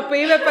jako puno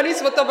pive, pa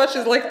nismo to baš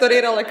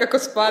izlektorirale kako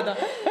spada.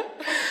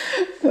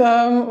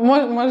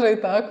 Može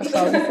i tako,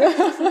 šalim se.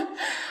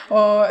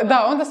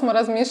 Da, onda smo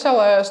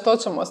razmišljale što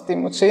ćemo s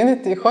tim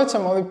učiniti,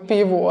 hoćemo li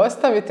pivu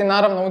ostaviti,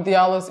 naravno u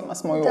dijalozima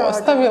smo ju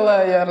ostavile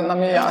jer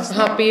nam je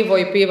jasno. Aha, pivo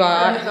i piva,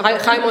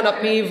 hajmo na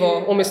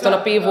pivo umjesto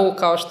na pivu,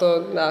 kao što,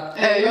 da.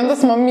 I onda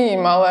smo mi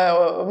imale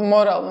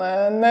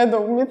moralne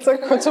nedoumice,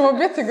 hoćemo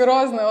biti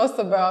grozne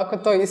osobe ako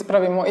to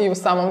ispravimo i u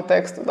samom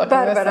tekstu. Dakle,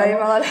 Barbara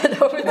imala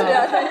nedoumice,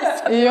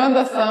 I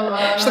onda sam...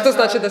 Što to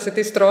znači, da si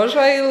ti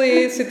stroža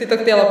ili si ti to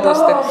htjela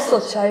pustiti? U ovom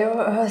slučaju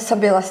sam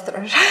bila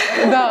stroža.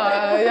 Da,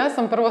 ja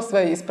sam prvo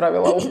sve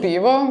ispravila u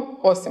pivo,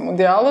 osim u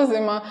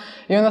dijalozima,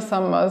 i onda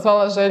sam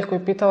zvala Željku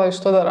i pitala ju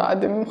što da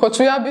radim.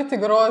 Hoću ja biti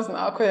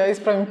grozna ako ja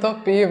ispravim to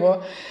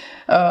pivo,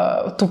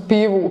 tu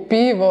pivu u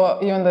pivo,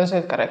 i onda je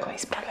Željka rekla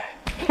ispravljaj.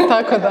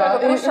 Tako da.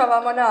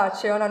 Pokušavamo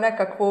naći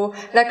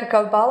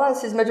nekakav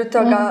balans između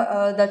toga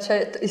da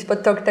će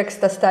ispod tog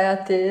teksta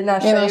stajati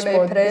naše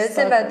ime i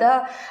prezime,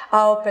 da,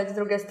 a opet s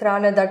druge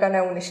strane da ga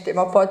ne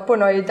uništimo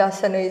potpuno i da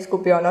se ne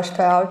izgubi ono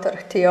što je autor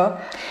htio.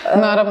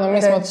 Naravno,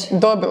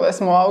 dobile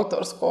smo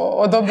autorsko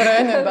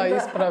odobrenje da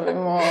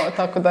ispravimo,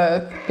 tako da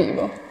je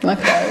pivo na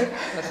kraju.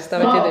 Da se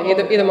staviti,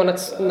 idemo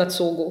na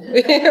cugu.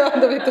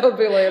 Onda bi to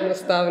bilo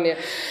jednostavnije.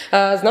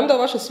 Znam da u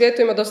vašem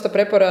svijetu ima dosta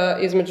prijepora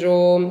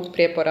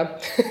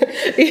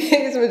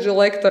između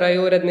lektora i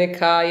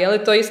urednika. Je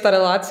li to ista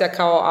relacija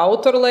kao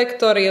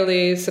autor-lektor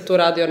ili se tu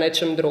radi o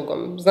nečem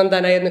drugom? Znam da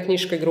je na jednoj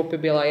knjiškoj grupi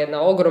bila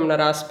jedna ogromna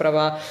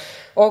rasprava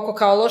oko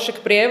kao lošeg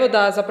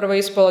prijevoda, zapravo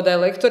ispalo da je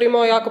lektor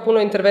imao jako puno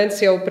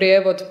intervencija u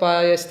prijevod, pa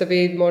jeste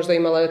vi možda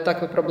imali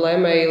takve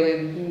probleme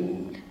ili...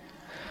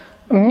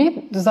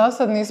 Mi za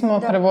sad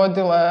nismo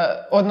prevodile,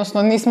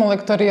 odnosno nismo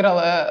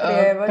lektorirale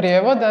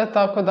prijevode,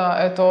 tako da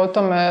eto, o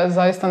tome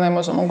zaista ne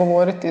možemo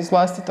govoriti iz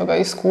vlastitoga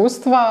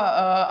iskustva,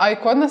 a i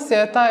kod nas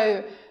je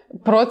taj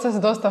proces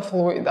dosta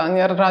fluidan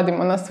jer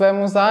radimo na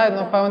svemu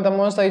zajedno, pa onda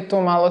možda i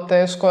tu malo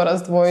teško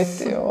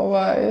razdvojiti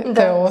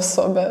te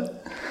osobe.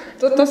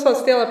 To sam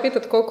vas htjela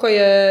pitati koliko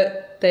je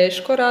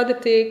teško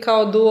raditi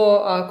kao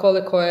duo, a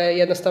koliko je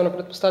jednostavno,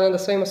 pretpostavljam da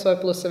sve ima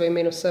svoje pluseve i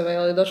minuseve,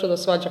 ali je došlo do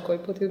svađa koji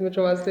put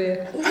između vas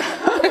dvije?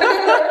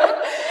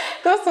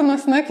 To su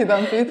nas neki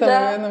dan pitali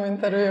u jednom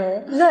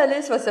intervjuu. Ne,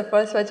 nismo se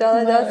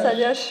posvađali da sad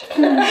još.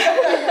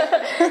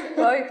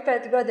 Ovih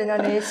 5 godina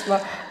nismo.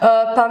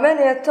 Pa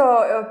meni je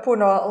to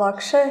puno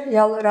lakše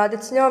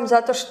raditi s njom,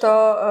 zato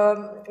što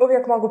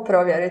uvijek mogu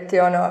provjeriti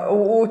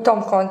u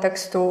tom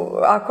kontekstu.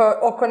 Ako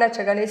oko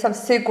nečega nisam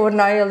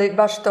sigurna ili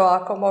baš to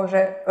ako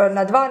može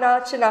na 2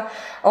 načina,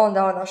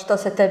 onda što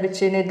se tebi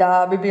čini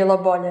da bi bilo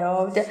bolje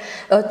ovdje.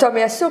 To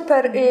mi je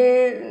super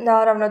i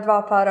naravno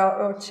 2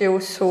 para očiju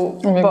su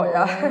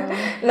bolja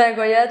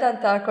nego jedan,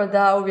 tako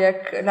da uvijek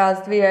nas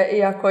dvije,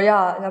 iako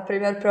ja, na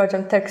primjer,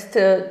 prođem tekst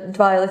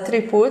 2 ili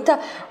 3 puta,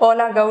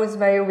 ona ga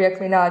uzme i uvijek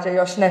mi nađe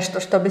još nešto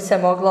što bi se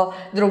moglo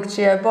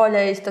drugčije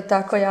bolje, isto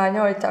tako ja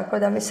njoj, tako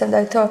da mislim da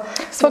je to...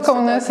 Svaka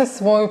unese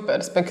svoju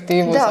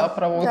perspektivu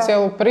zapravo u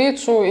cijelu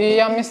priču i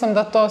ja mislim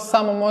da to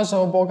samo može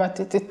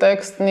obogatiti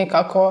tekst,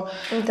 nikako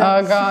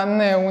ga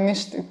ne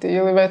uništiti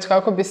ili već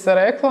kako bi se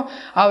reklo,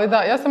 ali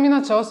da, ja sam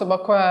inače osoba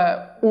koja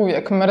je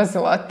uvijek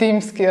mrzila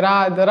timski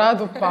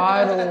rad u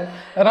paru,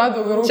 rad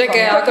u grupama.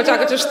 Čekaj,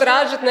 ako ćeš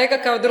tražiti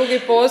nekakav drugi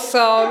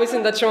posao,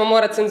 mislim da ćemo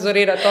morati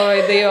cenzurirati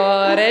ovaj dio.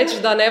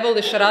 Reći da ne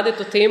voliš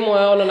raditi u timu,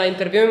 na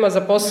intervjuima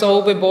za posao,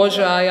 uboj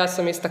Bože, a ja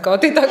sam ista kao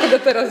ti, tako da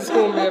te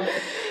razumijem.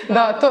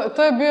 Da,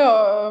 to je bio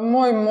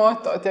moj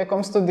moto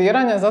tijekom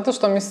studiranja, zato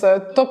što mi se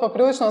to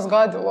poprilično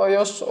zgadilo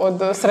još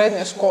od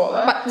srednje škole.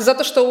 Pa,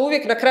 zato što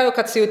uvijek na kraju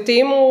kad si u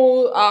timu,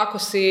 ako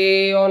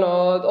si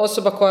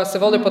osoba koja se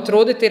voli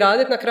potruditi i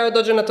raditi, na kraju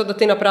dođe na to da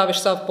ti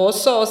napraviš sav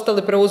posao,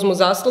 ostali preuzmu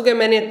zasluge.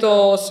 Meni je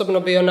to osobno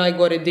bio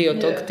najgori dio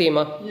tog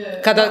tima.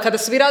 Kada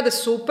svi rade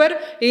super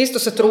i isto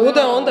se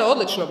trude, onda je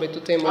odlično biti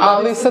u timu.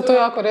 Ali se to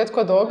jako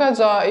rijetko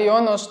događa i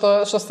ono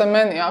što se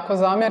meni jako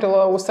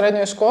zamjerilo u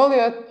srednjoj školi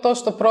je to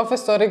što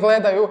profesori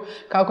gledaju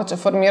kako će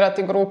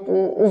formirati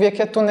grupu. Uvijek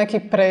je tu neki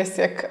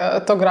presjek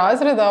tog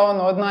razreda,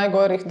 od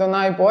najgorih do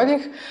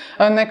najboljih.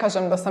 Ne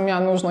kažem da sam ja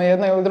nužno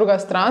jedna ili druga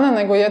strana,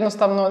 nego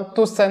jednostavno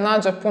tu se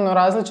nađe puno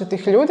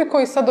različitih ljudi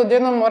koji sad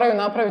odjednom moraju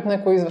napraviti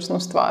neku izvrsnu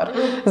stvar.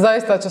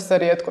 Zaista će se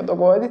rijetko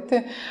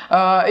dogoditi.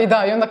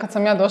 I onda kad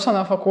sam ja došla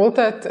na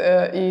fakultet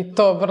i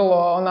to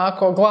vrlo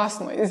onako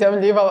glasno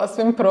izjavljivala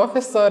svim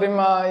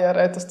profesorima, jer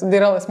eto,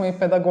 studirali smo i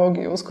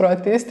pedagogiju uz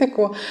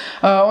kroatistiku,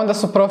 onda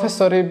su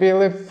profesori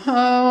bili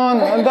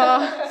da,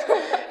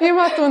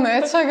 ima tu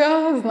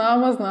nečega,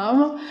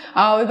 znamo,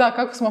 ali da,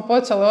 kako smo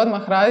počeli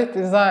odmah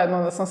raditi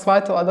zajedno, da sam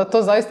shvatila da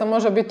to zaista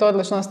može biti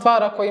odlična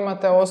stvar ako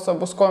imate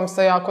osobu s kojom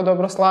se jako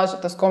dobro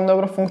slažete, s kojom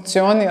dobro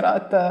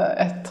funkcionirate,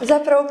 eto.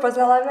 Zapravo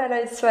upoznala je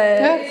mene i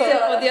sve.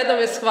 Odjednom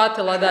je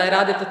shvatila da je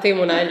raditi u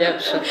timu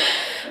najljepše.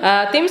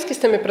 Timski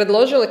ste mi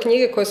predložili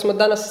knjige koje smo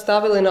danas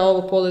stavili na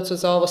ovu policu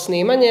za ovo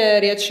snimanje.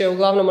 Riječ je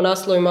uglavnom o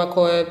naslovima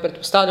koje,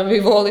 pretpostavljam, vi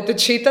volite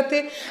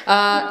čitati.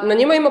 Na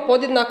njima ima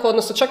podjednako,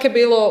 odnosno čak je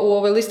bilo u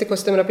ovoj listi koju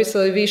ste mi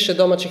napisali više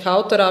domaćih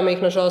autora, mi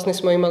ih nažalost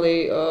nismo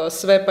imali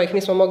sve pa ih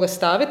nismo mogli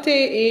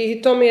staviti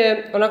i to mi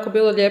je onako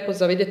bilo lijepo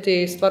za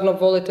vidjeti, stvarno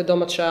volite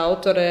domaće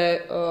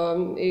autore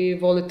i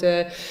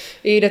volite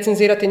i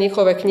recenzirati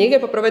njihove knjige,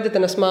 pa provedite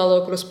nas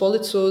malo kroz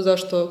policu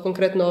zašto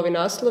konkretno ovi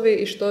naslovi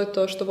i što je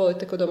to što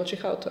volite kod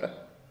domaćih autora.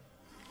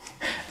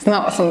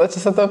 Znala sam da će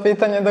se to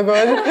pitanje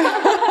dogoditi.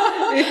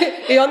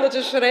 I onda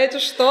ćeš reći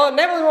što?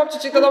 Ne volim uopće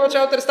čitati domaće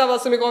autore, stavila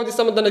sam ih ovdje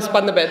samo da ne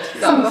ispadne bed.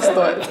 Samo da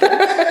stoji.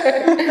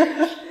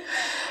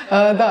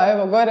 Da,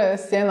 evo, gore je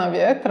Sjena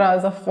vjetra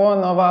za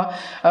Fonova.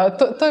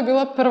 To je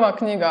bila prva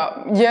knjiga,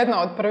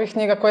 jedna od prvih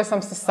knjiga koje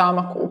sam si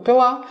sama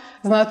kupila.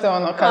 Znate,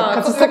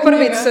 kad su se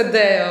prvi CD.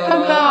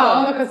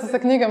 Kad su se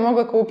knjige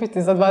mogle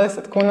kupiti za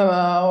 20 kuna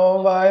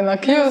na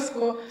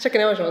kiosku. Čekaj,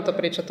 ne možemo to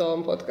pričati u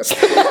ovom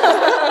podcastu.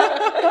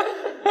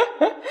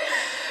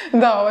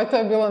 Da, to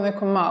je bilo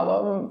neko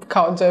malo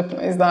kao džepno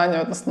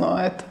izdanje, odnosno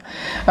eto.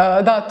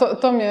 Da,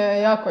 to mi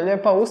je jako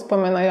lijepa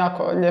uspomena,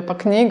 jako lijepa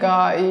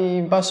knjiga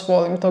i baš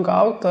volim tog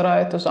autora.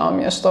 Eto, žao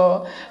mi je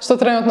što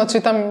trenutno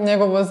čitam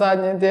njegovo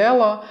zadnje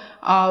djelo,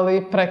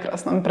 ali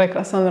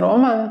prekrasan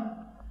roman.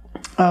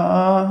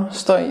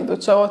 Što je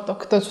iduće,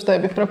 Otok, to ću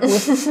tebi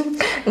prepustiti.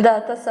 Da,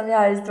 to sam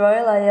ja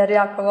izdvojila jer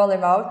jako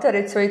volim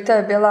autoricu i to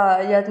je bila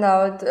jedna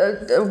od,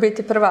 u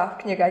biti prva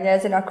knjiga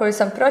njezina koju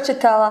sam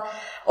pročitala.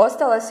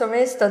 Ostale su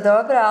mi isto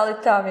dobre, ali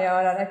ta mi je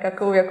ona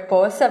nekako uvijek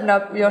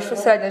posebna. Još u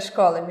srednjoj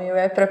školi mi ju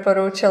je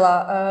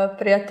preporučila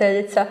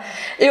prijateljica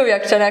i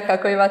uvijek će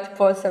nekako imati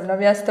posebno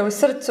mjesto u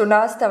srcu.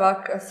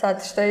 Nastavak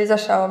sad što je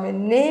izašao mi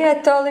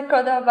nije toliko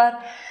dobar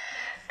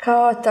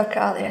kao Otok,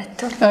 ali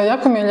eto.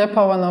 Jako mi je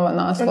lijepa ova nova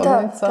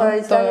naslovnica. Da, to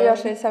izdanje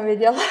još nisam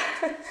vidjela.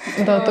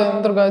 Da, to je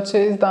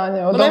drugačije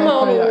izdanje od ono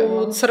koje ja imam.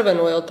 u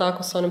crvenu, je li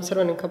tako, sa onim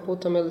crvenim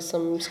kaputom ili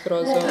sam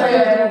skroz... To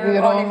je drugi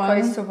roman. Oni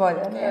koji su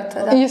voljeni, eto,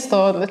 da.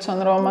 Isto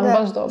odličan roman,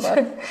 baš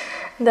dobar.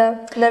 Da,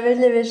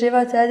 Nevidljivi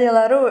život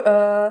Edila Ru.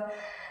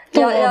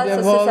 Ja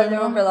sam se sad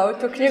ljubila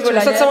u tu knjigu.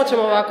 Sad samo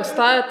ćemo ovako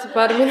stajati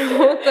par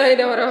minuta i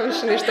ne moramo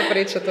više ništa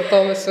pričati o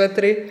tome sve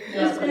tri.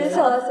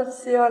 Ispisala sam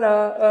si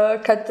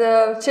kad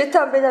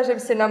čitam, bilježim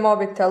si na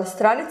mobitel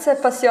stranice,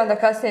 pa si onda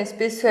kasnije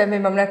ispisujem,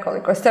 imam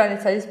nekoliko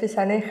stranica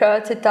ispisanih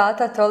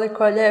citata,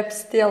 toliko lijep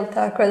stil,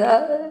 tako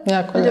da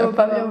jako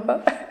ljubav.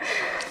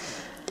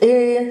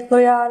 I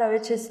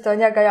Lujanović isto,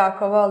 njega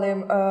jako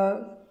volim.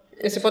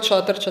 Jesi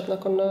počela trčati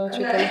nakon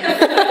čitanja?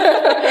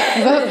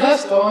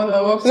 Zašto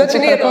onda uopće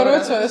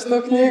preporučuješ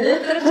tu knjigu?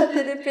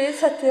 Trčati ni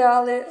pisati,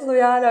 ali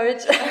Lujanović.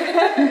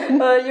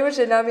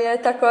 Južina mi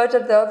je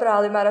također dobra,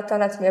 ali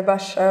Maratonac mi je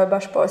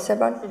baš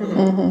poseban.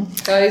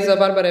 A iza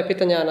Barbare je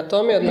pitanje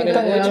anatomije od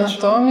Marina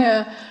Vujčića.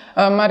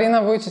 Marina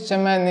Vujčić je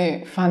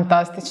meni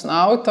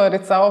fantastična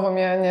autorica, ovo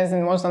mi je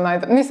njezin možda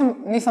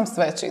nisam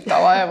sve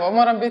čitala, evo,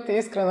 moram biti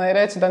iskrena i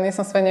reći da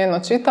nisam sve njeno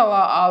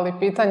čitala, ali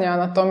pitanje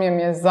anatomije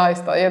mi je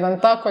zaista jedan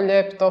tako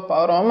lijep,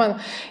 topao roman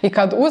i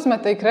kad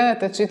uzmete i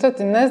krenete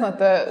čitati, ne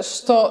znate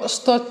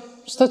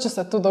što će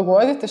se tu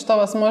dogoditi, što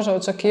vas može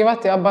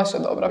očekivati, a baš je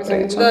dobra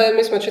priča. Da,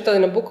 mi smo čitali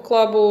na Book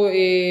Clubu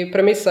i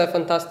premisa je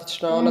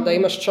fantastična, ono da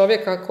imaš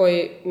čovjeka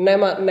koji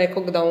nema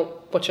nekog da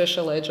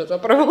počeše leđa,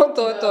 zapravo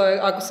to je,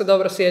 ako se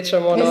dobro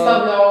sjećam, ono... I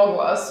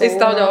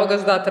stavlja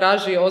oglas. Da,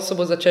 traži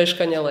osobu za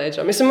češkanje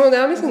leđa. Ja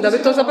mislim da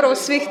bi to zapravo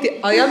svi htjeli,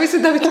 ali ja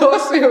mislim da bi to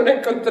svi u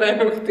nekom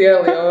trenu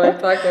htjeli,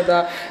 tako da,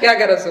 ja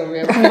ga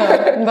razumijem.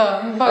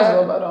 Da, baš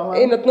dobar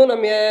roman. I na tnu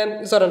nam je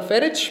Zoran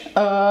Ferić.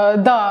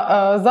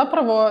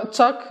 Zapravo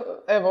čak,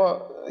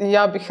 evo,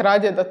 ja bih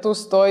radije da tu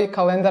stoji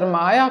Kalendar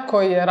Maja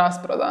koji je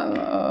rasprodan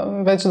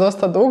već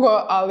dosta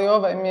dugo, ali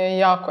ovaj mi je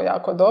jako,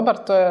 jako dobar.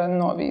 To je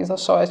novi,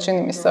 izašao je,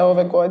 čini mi se,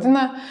 ove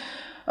godine.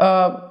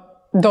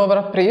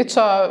 Dobra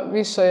priča,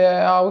 više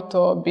je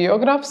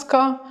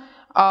autobiografska,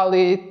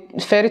 ali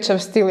Ferićev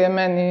stil je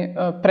meni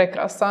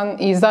prekrasan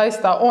i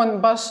zaista on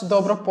baš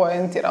dobro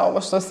poentira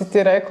ovo što si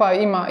ti rekla,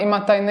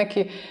 ima taj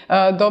neki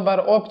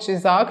dobar opći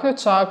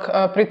zaključak,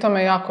 pri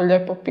tome jako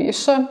lijepo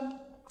piše.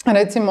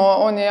 Recimo,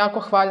 on je jako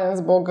hvaljen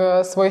zbog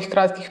svojih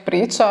kratkih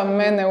priča,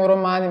 mene u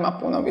romanima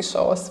puno više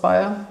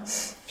osvaja.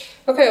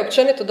 Ok,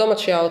 općenito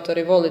domaći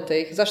autori,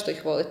 volite ih, zašto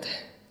ih volite?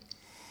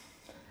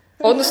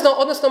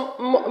 Odnosno,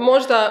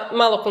 možda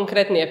malo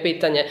konkretnije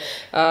pitanje.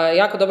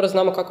 Jako dobro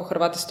znamo kako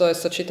Hrvati stoje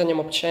sa čitanjem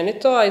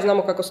općenito, a i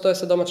znamo kako stoje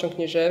sa domaćom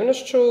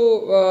književnošću.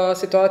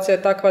 Situacija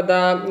je takva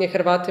da je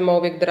Hrvatima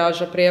uvijek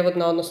draža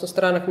prijevodna, odnosno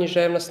strana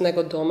književnost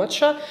nego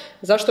domaća.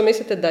 Zašto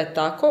mislite da je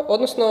tako?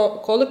 Odnosno,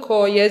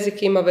 koliko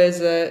jezik ima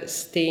veze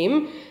s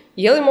tim?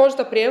 Je li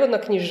možda prijevodna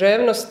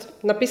književnost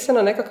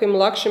napisana nekakvim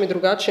lakšim i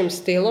drugačijim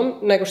stilom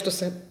nego što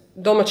se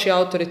domaći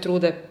autori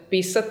trude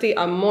pisati,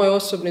 a moj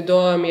osobni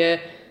dojam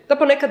je da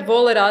ponekad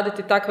vole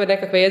raditi takve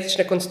nekakve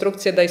jezične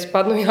konstrukcije da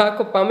ispadnu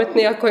jako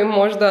pametni, ako im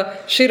možda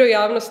široj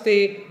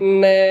javnosti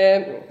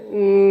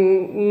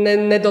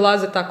ne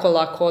dolaze tako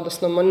lako,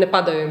 odnosno ne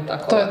padaju im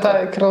tako lako. To je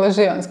taj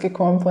krležijanski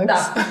kompleks.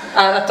 Da,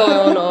 a to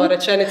je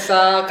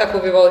rečenica kako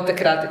vi volite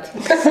kratiti.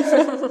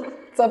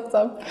 Cap.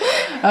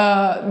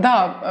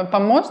 Da, pa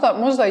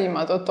možda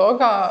ima do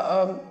toga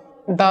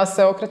da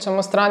se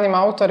okrećemo stranim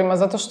autorima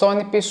zato što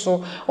oni pišu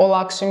o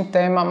lakšim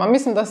temama.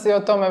 Mislim da si o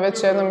tome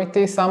već jednom i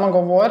ti sama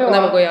govorila.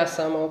 Ne mogu ja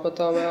samo po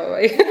tome.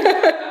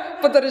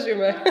 Podrži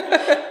me.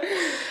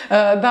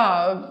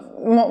 Da,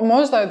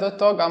 možda je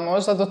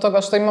do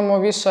toga što imamo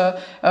više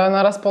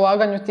na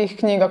raspolaganju tih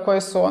knjiga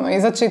koje su i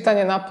za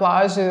čitanje na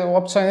plaži,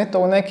 općenito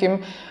u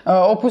nekim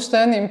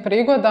opuštenim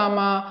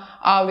prigodama,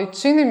 ali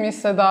čini mi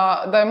se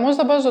da je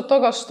možda baš do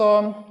toga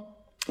što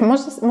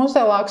možda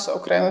je lakše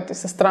okrenuti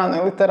se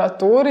stranoj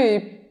literaturi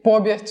i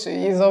pobjeći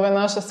iz ove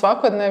naše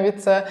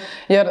svakodnevice,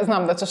 jer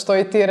znam da ćeš to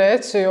i ti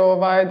reći,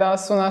 da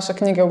su naše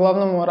knjige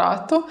uglavnom u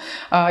ratu.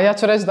 Ja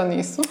ću reći da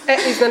nisu.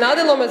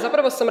 Iznenadilo me,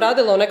 zapravo sam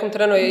radila u nekom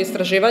trenu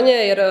istraživanje,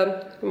 jer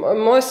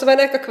moje sve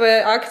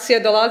nekakve akcije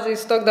dolaze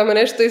iz tog da me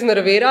nešto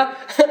iznervira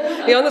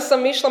i onda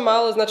sam išla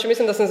malo, znači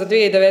mislim da sam za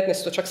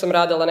 2019. čak sam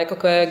radila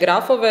nekakve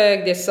grafove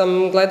gdje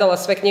sam gledala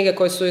sve knjige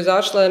koje su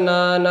izašle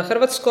na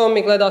hrvatskom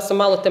i gledala sam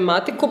malo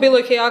tematiku, bilo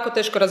ih je jako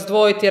teško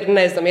razdvojiti jer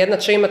ne znam, jedna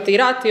će imati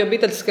rat i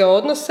obiteljske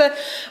odnose,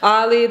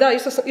 ali da,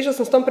 išla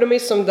sam s tom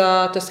premisom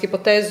da, to je s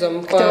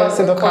hipotezom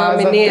koja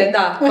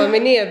mi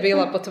nije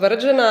bila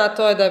potvrđena, a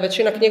to je da je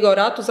većina knjiga o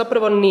ratu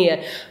zapravo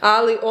nije,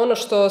 ali ono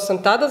što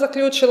sam tada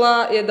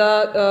zaključila je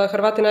da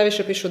Hrvati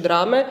najviše pišu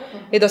drame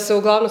i da se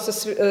uglavnom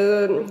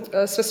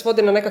sve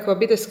svodi na nekakve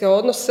obiteljske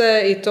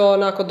odnose i to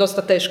onako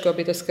dosta teške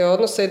obiteljske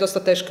odnose i dosta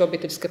teške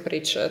obiteljske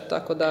priče,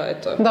 tako da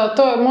eto. Da,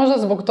 to je možda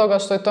zbog toga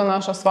što je to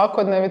naša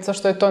svakodnevica,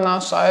 što je to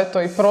naša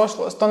eto i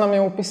prošlost, to nam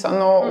je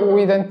upisano u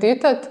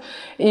identitet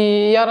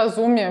i ja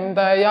razumijem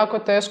da je jako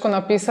teško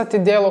napisati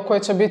djelo koje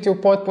će biti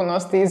u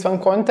potpunosti izvan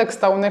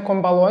konteksta u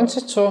nekom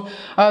balončiću,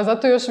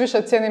 zato još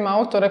više cijenim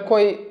autore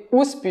koji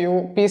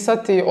uspiju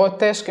pisati o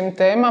teškim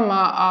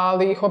temama,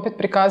 ali ih opet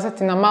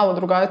prikazati na malo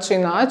drugačiji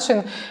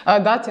način,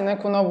 dati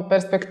neku novu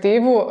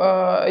perspektivu.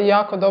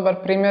 Jako dobar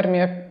primjer mi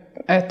je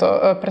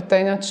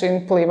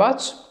Pretenjačin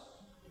Plivač.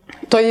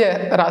 To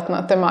je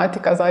ratna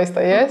tematika, zaista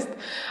jest,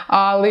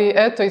 ali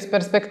eto iz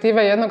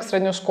perspektive jednog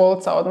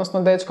srednjoškolca,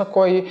 odnosno dečka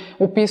koji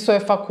upisuje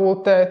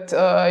fakultet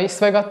i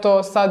svega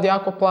to sad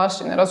jako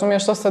plaši, ne razumije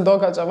što se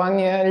događa, van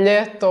je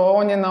ljeto,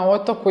 on je na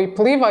otoku i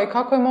pliva i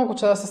kako je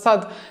moguće da se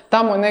sad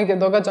tamo negdje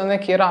događa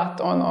neki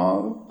rat,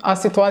 a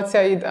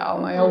situacija je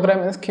idealna,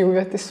 vremenski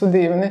uvjeti su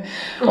divni.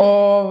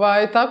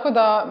 Tako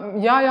da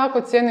ja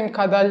jako cijenim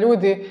kada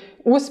ljudi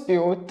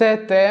uspiju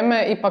te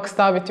teme ipak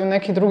staviti u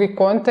neki drugi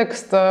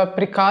kontekst,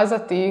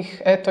 prikazati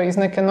ih iz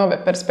neke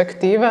nove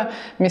perspektive.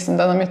 Mislim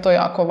da nam je to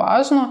jako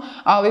važno,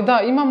 ali da,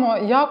 imamo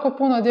jako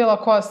puno djela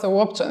koja se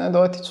uopće ne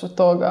dotiču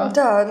toga.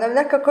 Da,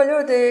 nekako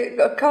ljudi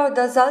kao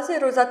da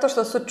zaziru zato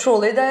što su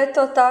čuli da je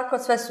to tako,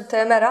 sve su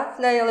teme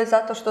ratne ili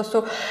zato što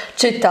su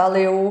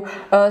čitali u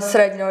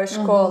srednjoj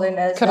školi,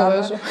 ne znam,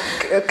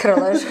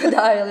 Krležu,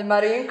 da, ili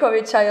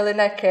Marinkovića ili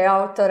neke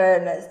autore,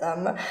 ne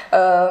znam,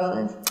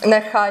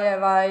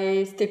 Nehajeva i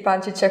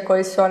Stipančiće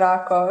koji su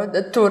onako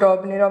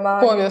turobni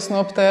romani. Povijesno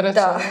opterećeni.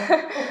 Da.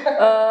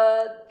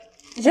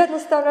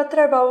 Jednostavno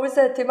treba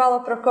uzeti,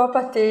 malo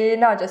prokopati i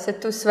nađe se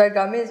tu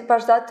svega. Mi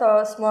baš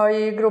zato smo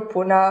i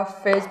grupu na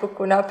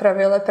Facebooku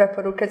napravile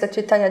preporuke za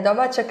čitanje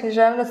domaće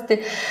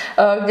književnosti,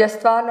 gdje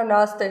stvarno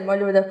nastojimo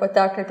ljude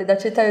potaknuti da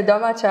čitaju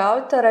domaće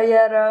autore,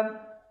 jer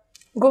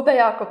gube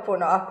jako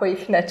puno ako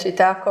ih ne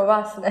čita, ako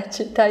vas ne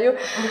čitaju.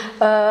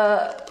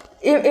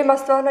 Ima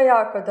stvarno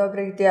jako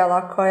dobrih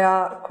djela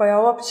koja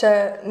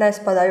uopće ne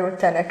spadaju u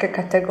te neke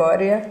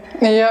kategorije.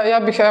 Ja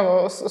bih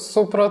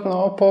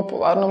suprotno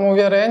popularnom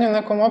uvjerenju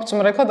nekom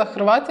općem rekla da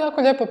Hrvati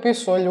jako lijepo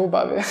pišu o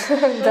ljubavi.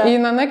 I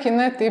na neki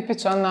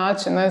netipičan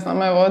način, ne znam,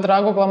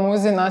 Drago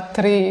Glamuzina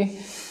 3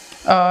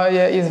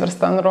 je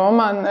izvrstan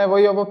roman.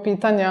 I ovo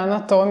pitanje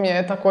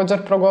anatomije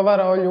također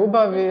progovara o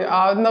ljubavi,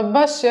 a na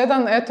baš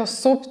jedan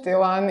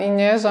suptilan i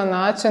nježan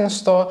način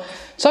što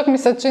čak mi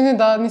se čini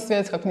da ni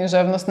svjetska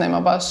književnost nema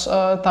baš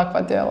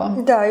takva djela.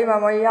 Da,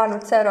 imamo i Janu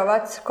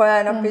Cerovac koja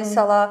je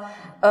napisala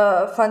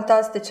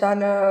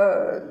fantastičan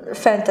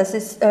fantasy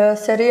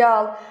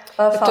serijal.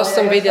 To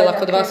sam vidjela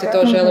kod vas i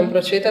to želim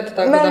pročitati,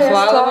 tako da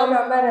hvala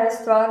vam. Mene je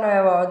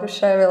stvarno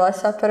oduševila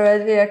sa prve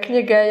 2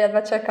 knjige,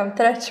 jedva čekam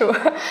 3.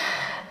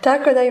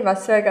 Tako da ima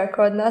svega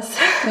kod nas.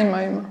 Ima.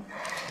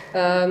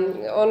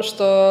 Ono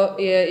što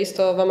je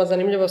isto vama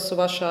zanimljivo su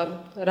vaša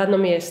radna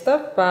mjesta,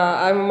 pa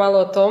ajmo malo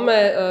o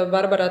tome.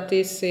 Barbara,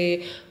 ti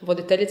si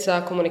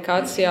voditeljica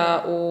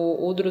komunikacija u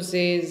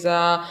udruzi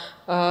za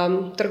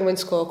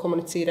trgovinsko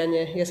komuniciranje.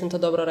 Jesam to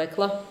dobro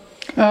rekla?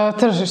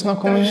 Tržišno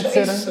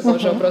komuniciranje.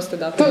 Može, oprosti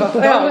da.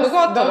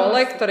 Gotovo,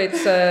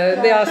 lektorice,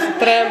 ja sam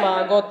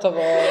trema,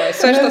 gotovo.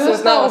 Sve što sam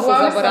znala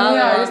sam zaboravila.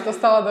 Ja isto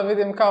stala da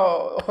vidim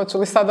kao, hoću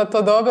li sada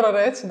to dobro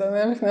reći, da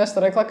ne bih nešto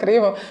rekla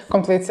krivo.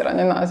 Kompliciran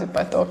je naziv, pa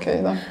je to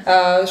okej, da.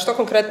 Što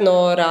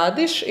konkretno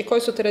radiš i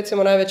koji su ti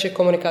recimo najveći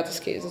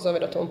komunikacijski izazovi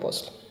na tom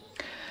poslu?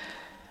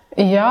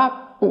 Ja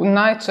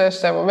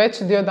najčešće,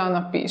 veći dio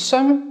dana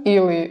pišem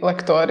ili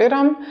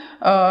lektoriram,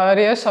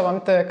 rješavam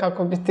te,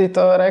 kako bi ti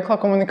to rekla,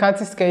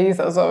 komunikacijske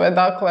izazove,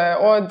 dakle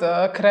od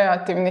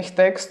kreativnih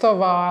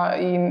tekstova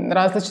i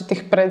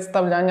različitih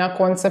predstavljanja,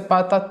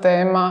 koncepata,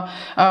 tema,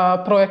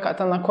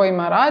 projekata na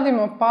kojima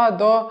radimo, pa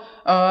do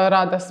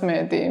rada s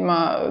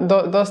medijima.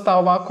 Dosta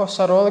ovako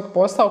šarolik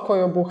posao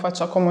koji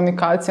obuhvaća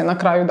komunikacije na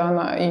kraju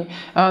dana i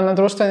na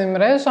društvenim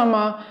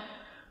mrežama.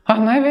 A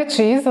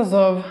najveći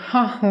izazov,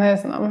 ne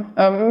znam.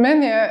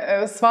 Meni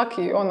je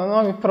svaki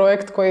novi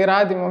projekt koji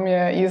radimo mi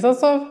je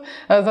izazov,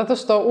 zato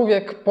što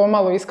uvijek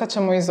pomalo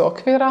iskačemo iz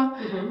okvira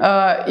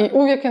i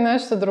uvijek je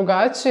nešto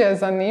drugačije,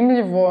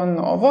 zanimljivo,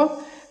 novo.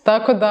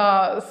 tako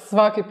da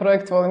svaki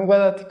projekt volim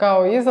gledati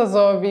kao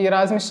izazov i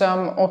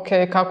razmišljam ok,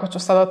 kako ću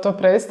sada to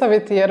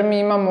predstaviti, jer mi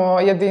imamo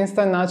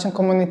jedinstven način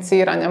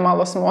komuniciranja,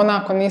 malo smo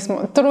onako,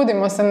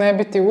 trudimo se ne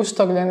biti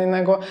uštogljeni,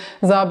 nego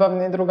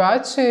zabavni i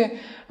drugačiji.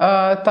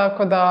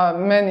 Tako da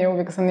meni je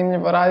uvijek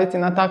zanimljivo raditi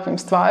na takvim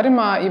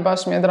stvarima i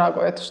baš mi je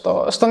drago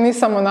što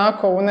nisam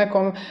onako u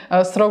nekom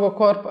strogo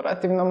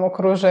korporativnom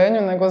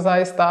okruženju, nego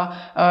zaista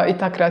i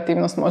ta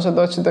kreativnost može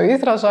doći do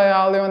izražaja,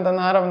 ali onda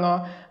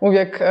naravno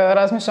uvijek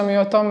razmišljam i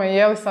o tome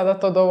je li sada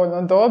to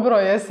dovoljno dobro,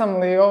 jesam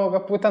li ovoga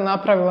puta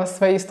napravila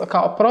sve isto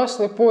kao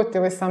prošli put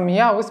ili sam i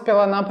ja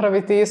uspjela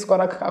napraviti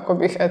iskorak kako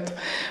bih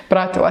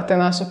pratila te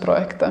naše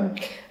projekte.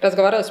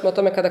 Razgovarali smo o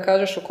tome kada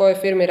kažeš u kojoj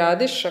firmi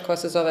radiš, a koja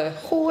se zove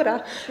Hura,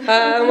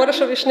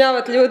 moraš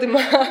objašnjavati ljudima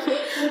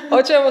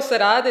o čemu se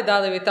radi, da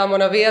li vi tamo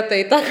navijate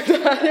i tako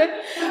dalje.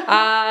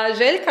 A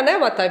Željka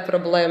nema taj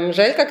problem.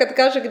 Željka kad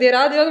kaže gdje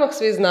radi, odmah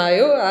svi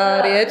znaju,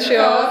 a riječ je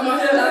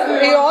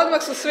i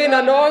odmah su svi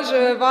na nož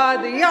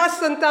vadi. Ja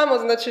sam tamo,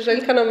 znači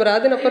Željka nam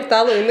radi na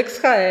portalu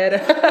Indeks.hr.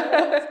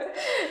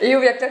 I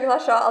uvijek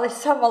naglašava, ali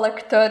samo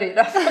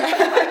lektoriram.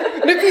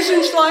 Ne pišem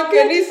članke,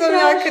 nisam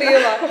ja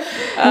kriva.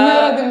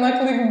 Ne radim na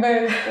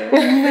clickbaitu.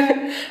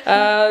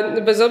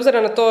 Bez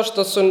obzira na to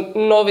što su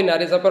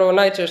novinari zapravo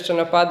najčešće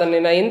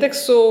napadani na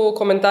Indeksu, u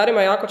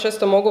komentarima jako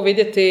često mogu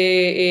vidjeti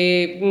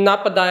i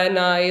napadaje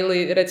na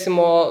ili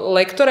recimo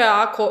lektore,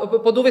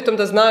 pod uvjetom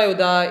da znaju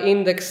da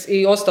Indeks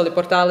i ostali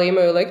portali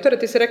imaju lektore.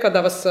 Ti si rekla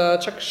da vas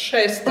čak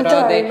 6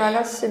 radi. Da, ima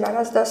nas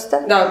dosta.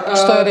 Da,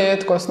 što je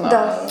rijetkost na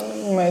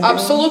medijima.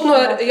 Apsolutno,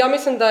 ja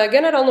mislim da je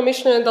generalno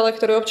mišljenje da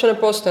lektori uopće ne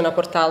postoje na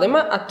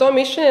portalima, a to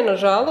mišljenje,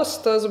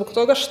 nažalost, zbog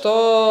toga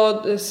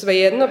što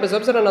svejedno, bez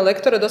obzira na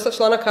lektore, dosta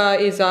članaka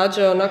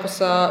izađe onako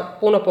sa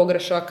puno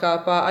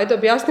pogrešaka, pa ajde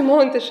objasni,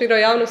 molim te,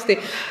 široj javnosti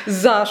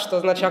zašto.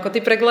 Znači, ako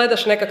ti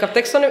pregledaš nekakav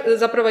tekst,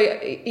 zapravo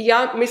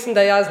ja mislim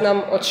da ja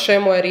znam o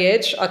čemu je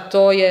riječ, a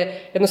to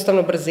je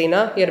jednostavno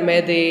brzina, jer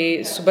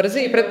mediji su brzi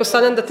i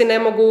pretpostavljam da ti ne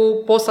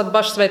mogu poslati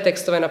baš sve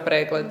tekstove na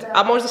pregled.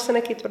 A možda se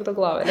neki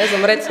tvrdoglave, ne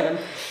znam, reci nam.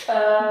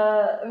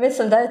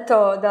 Mislim da je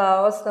to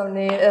da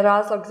osnovni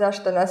razlog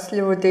zašto nas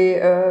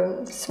ljudi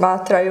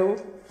smatraju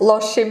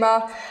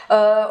lošima.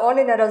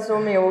 Oni ne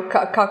razumiju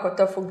kako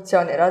to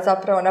funkcionira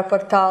zapravo na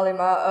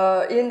portalima.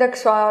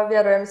 Indeksu, a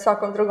vjerujem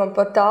svakom drugom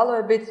portalu,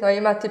 je bitno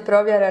imati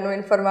provjerenu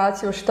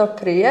informaciju što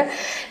prije.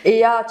 I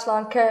ja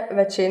članke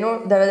većinu,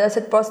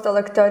 90%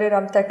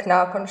 lektoriram tek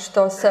nakon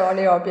što se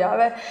oni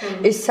objave.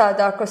 I sad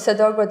ako se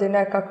dogodi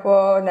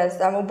nekakvo, ne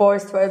znam,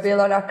 ubojstvo je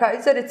bilo na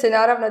Kajzerici,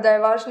 naravno da je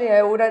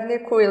važnije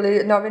uredniku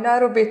ili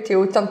novinaru biti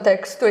u tom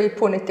tekstu i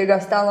puniti ga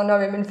stalno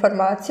novim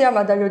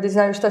informacijama da ljudi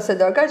znaju što se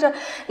događa,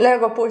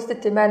 nego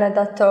pustiti mene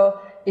da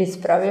to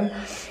ispravim.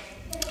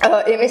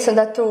 I mislim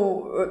da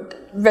tu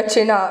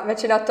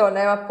većina to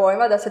nema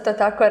pojma da se to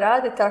tako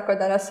radi, tako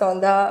da nas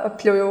onda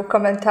pljuju u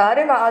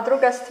komentarima. A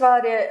druga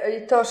stvar je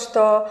i to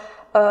što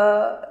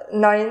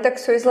na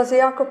Indeksu izlazi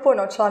jako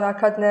puno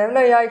članaka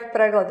dnevno i ja ih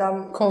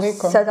pregledam.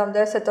 Koliko?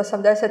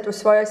 70-80 u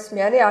svojoj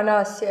smjeni, a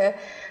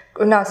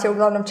nas je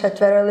uglavnom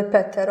 4 ili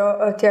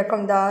 5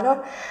 tijekom dana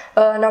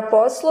na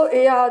poslu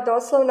i ja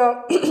doslovno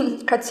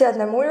kad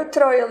sjednem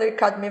ujutro ili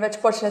kad mi već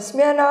počne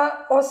smjena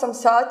 8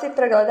 sati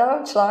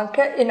pregledavam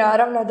članke i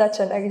naravno da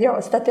će negdje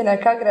ostati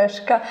neka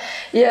greška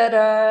jer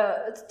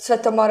sve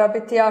to mora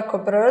biti jako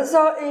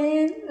brzo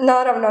i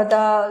naravno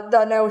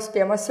da ne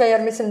uspijemo sve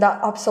jer mislim da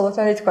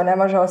apsolutno nitko ne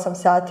može 8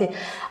 sati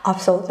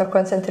apsolutno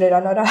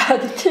koncentrirano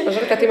raditi.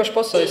 Željka, ti imaš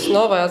posao iz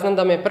snova, ja znam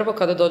da mi je prvo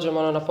kada dođem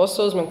na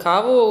posao, uzmem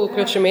kavu,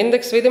 uključim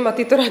Indeks, vidim, a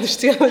ti to radiš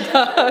cijeli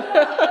dan.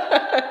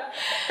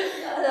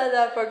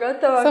 Da,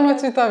 pogotovo. Samo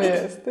čita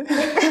vijesti.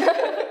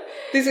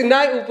 Ti si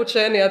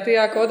najupućenija, ti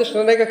ako odeš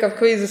na nekakav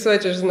kviz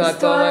sve ćeš znati.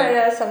 Stvarno,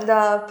 ja sam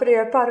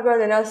prije par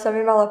godina sam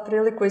imala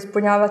priliku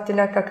ispunjavati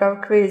nekakav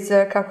kviz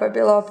kako je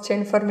bilo opće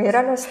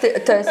informiranosti,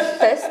 to je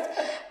test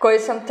koji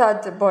sam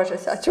tad, bože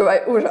sačuvaj,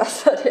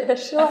 užasno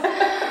riješila.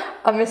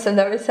 A mislim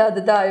da mi sad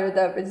daju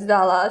da bi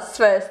znala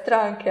sve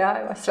stranke,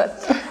 ajmo sve.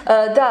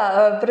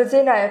 Da,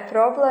 brzina je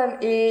problem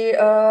i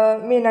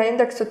mi na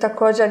Indeksu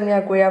također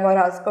njegujemo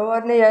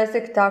razgovorni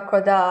jezik, tako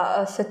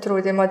da se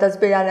trudimo da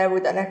zbilja ne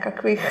bude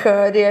nekakvih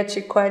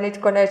riječi koje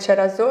nitko neće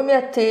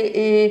razumjeti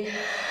i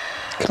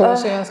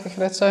Klošijanskih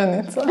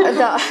rečenica.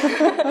 Da,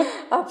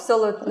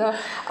 apsolutno.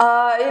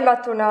 A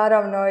ima tu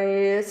naravno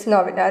i s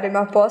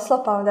novinarima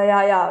posla, pa onda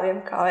ja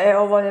javim kao,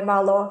 ovo je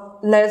malo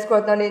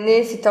nezgodno,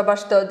 nisi to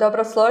baš to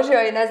dobro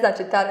složio i ne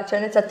znači ta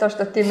rečenica to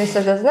što ti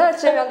misliš da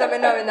znači, i onda mi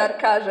novinar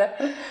kaže,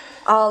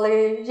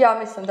 ali ja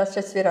mislim da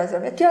će svi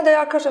razumjeti. I onda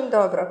ja kažem,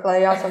 dobro,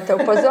 ja sam te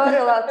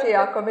upozorila, ti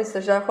ako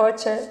misliš da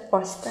hoće,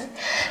 ostaje.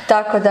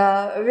 Tako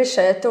da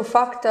više je tu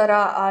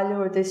faktora, a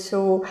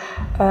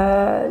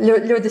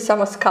ljudi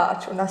samo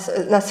skaču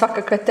na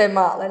svakakve te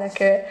male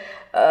neke.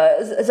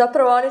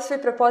 Zapravo oni svi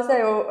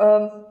prepoznaju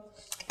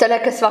te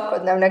neke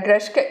svakodnevne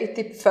greške i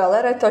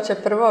tipfelere, to će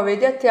prvo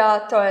vidjeti, a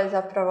to je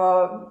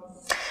zapravo,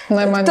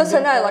 to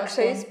se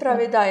najlakše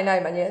ispravi, da, i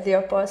najmanji je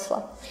dio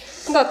posla.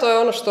 Da, to je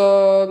ono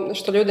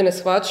što ljudi ne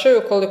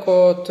shvaćaju,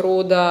 koliko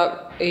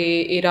truda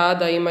i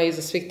rada ima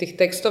iza svih tih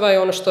tekstova i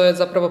ono što je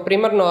zapravo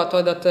primarno, a to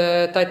je da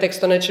te taj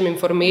tekst o nečem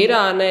informira,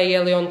 a ne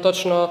je li on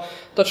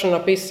točno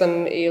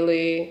napisan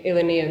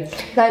ili nije.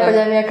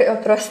 Najbolje mi je,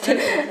 oprosti,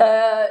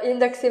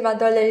 indeks ima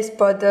dolje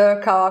ispod,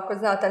 kao ako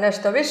znate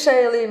nešto više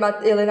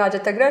ili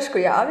nađete grešku,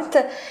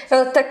 javite.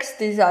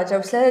 Tekst izađe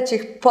u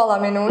sljedećih pola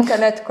minute,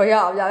 netko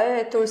javlja,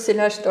 tu si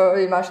nešto,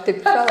 imaš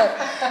tip čele.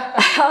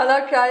 A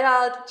dakle,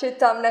 ja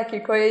čitam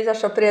neki koji je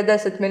izašao prije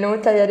 10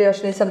 minuta jer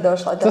još nisam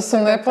došla. To su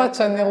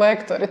neplaćeni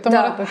lektori, to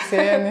morate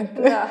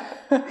cijeniti. Da.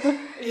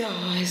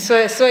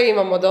 Sve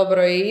imamo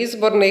dobro, i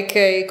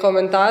izbornike, i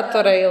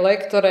komentatore, i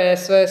lektore,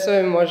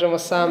 sve mi možemo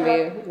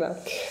sami. Da.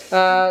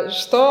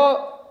 Što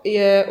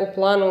je u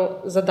planu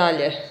za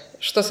dalje?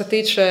 Što se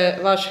tiče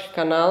vaših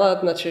kanala,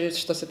 znači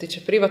što se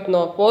tiče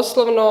privatno,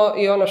 poslovno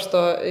i ono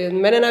što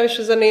mene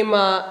najviše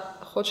zanima,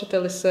 hoćete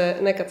li se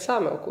nekad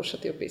same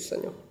okušati u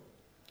pisanju?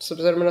 S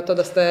obzirom na to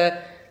da ste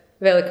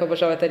velika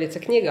obožavateljica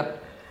knjiga.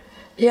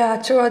 Ja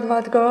ću odmah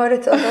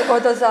odgovoriti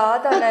od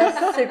ozada, ne,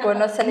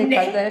 sigurno se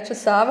nikad neću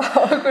sama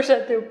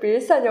okušati u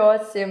pisanju,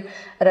 osim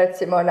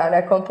recimo na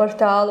nekom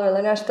portalu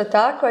ili nešto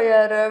tako,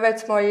 jer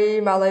već smo i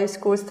imali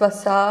iskustva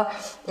sa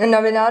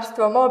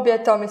novinarstvom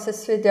obje, to mi se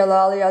svidjelo,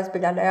 ali ja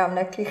zbilja nemam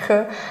nekih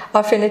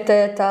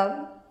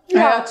afiniteta.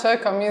 Ja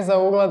čekam iza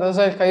ugla da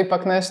Željka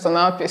ipak nešto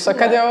napiše.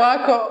 Kad je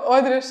ovako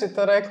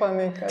odrješito rekla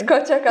nikad. Ko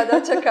čeka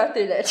dočeka,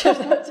 ti nećeš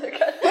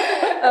dočekati.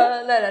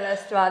 Ne,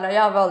 stvarno.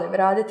 Ja volim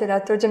raditi na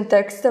tuđim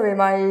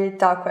tekstovima i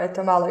tako,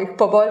 eto, malo ih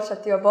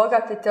poboljšati,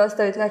 obogatiti,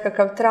 ostaviti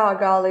nekakav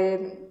trag,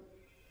 ali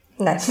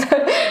ne.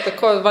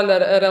 Tako, valjda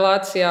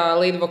relacija,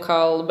 lead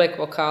vokal,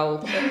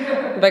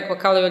 back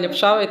vokali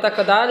uljepšavaju i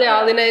tako dalje,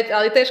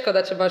 ali teško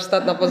da će baš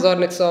stati na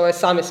pozornicu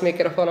sami s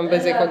mikrofonom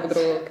bez ikog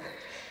drugog.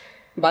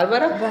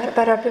 Barbara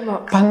bi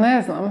mogla. Pa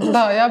ne znam,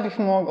 da, ja bih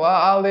mogla,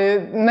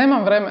 ali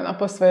nemam vremena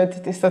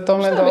posvetiti se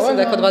tome dovoljno. Mislim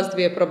da je kod vas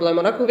dvije problema.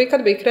 Onako, vi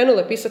kad bi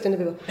krenule pisati, ne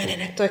bi bilo,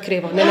 ne, to je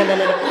krivo, ne.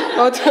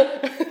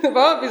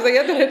 Vama bi za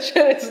jednu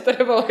rečenicu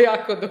trebalo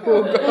jako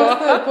dugo.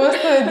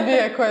 Postoje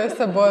dvije koje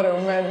se bore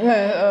u meni.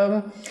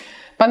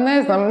 Pa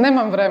ne znam,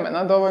 nemam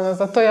vremena dovoljno,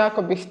 za to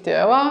jako bih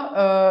htjela.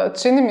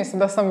 Čini mi se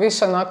da sam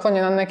više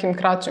naklonjena nekim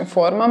kraćim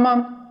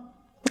formama.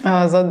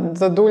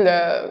 Za dulje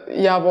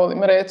ja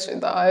volim reći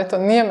da eto,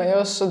 nije me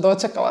još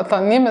dočekala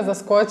nije me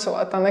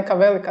zaskočila ta neka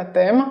velika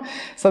tema.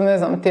 Sad ne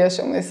znam,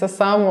 tješim li se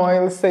samo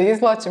ili se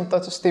izvlačim, to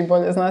ćeš ti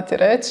bolje znati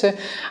reći,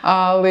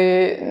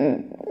 ali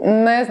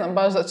ne znam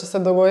baš da će se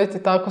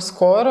dogoditi tako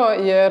skoro,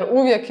 jer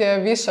uvijek je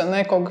više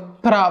nekog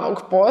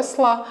pravog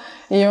posla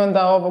i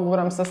onda ovo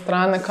guram sa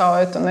strane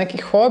kao eto neki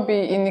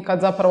hobi i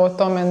nikad zapravo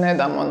tome ne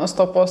dam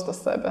 100%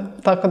 sebe.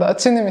 Tako da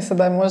čini mi se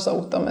da je možda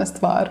u tome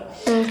stvar.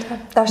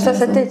 Da, što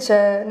se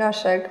tiče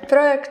našeg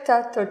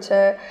projekta,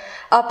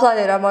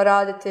 planiramo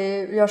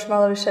raditi, još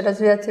malo više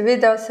razvijati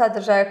video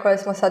sadržaje koje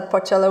smo sad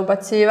počele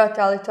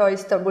ubacivati, ali to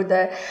isto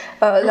bude,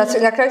 znači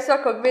na kraju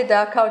svakog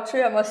videa kao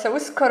čujemo se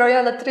uskoro i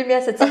onda 3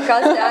 mjeseca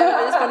kasnije,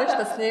 nismo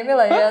ništa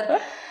snimile jer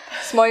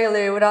smo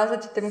ili u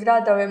različitim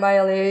gradovima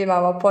ili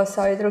imamo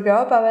posao i druge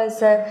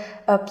obaveze.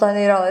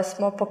 Planirale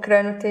smo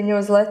pokrenuti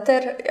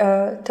newsletter,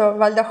 to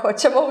valjda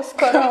hoćemo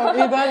uskoro.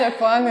 I dalje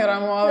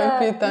planiramo, ali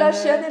pitanje. Naš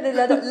jedini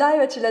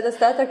najveći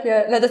nedostatak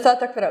je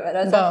nedostatak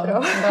vremena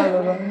zapravo.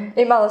 Da.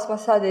 Imali smo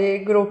sad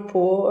i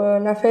grupu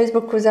na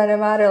Facebooku,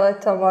 zanemarili,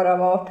 to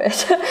moramo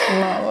opet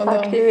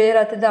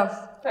aktivirati,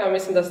 da. Evo,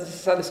 mislim da ste se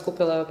sad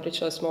iskupile,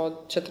 pričali smo od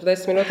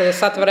 40 minuta do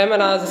sat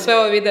vremena, za sve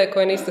ove videe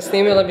koje niste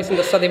snimile, mislim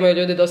da sad imaju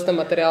ljudi dosta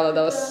materijala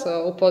da vas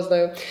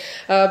upoznaju.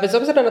 Bez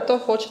obzira na to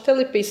hoćete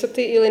li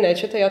pisati ili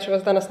nećete, ja ću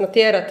vas danas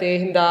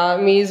natjerati da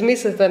mi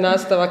izmislite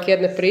nastavak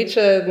jedne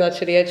priče,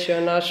 znači riječ je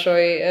o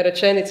našoj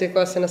rečenici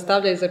koja se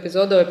nastavlja iz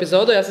epizode u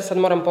epizodu. Ja se sad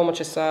moram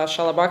pomoći sa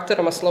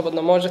šalabakterom, a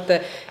slobodno možete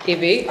i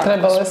vi.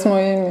 Trebali smo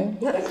i mi.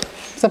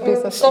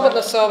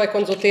 Slobodno se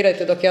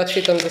konzultirajte dok ja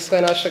čitam za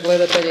sve naše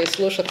gledatelje i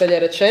slušatelje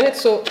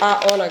rečenicu, a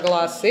ona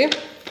glasi: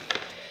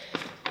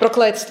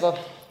 prokletstvo,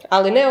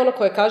 ali ne ono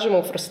koje kažemo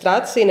u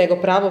frustraciji, nego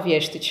pravo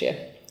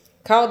vještićje.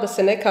 Kao da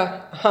se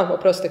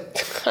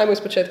ajmo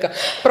iz početka.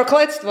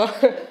 Prokletstvo,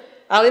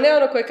 ali ne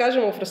ono koje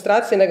kažemo u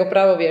frustraciji, nego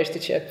pravo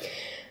vještićje.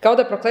 Kao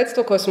da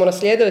prokletstvo koje smo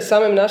naslijedili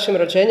samim našim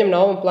rođenjem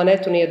na ovom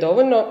planetu nije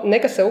dovoljno,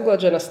 neka se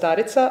uglađena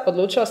starica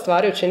odlučila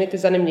stvari učiniti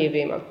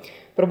zanimljivijima.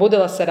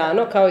 Probudila se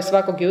rano, kao i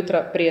svakog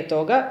jutra prije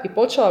toga, i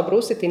počela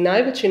brusiti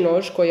najveći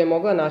nož koji je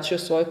mogla naći u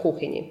svojoj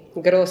kuhinji.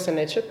 Grlo se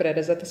neće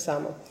prerezati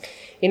samo.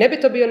 I ne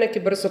bi to bio neki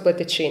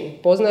brzopleti čin.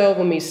 Poznaje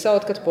ovu misao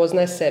otkad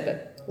poznaje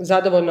sebe.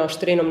 Zadovoljna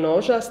oštrinom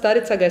noža,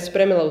 starica ga je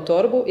spremila u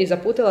torbu i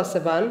zaputila se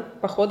van,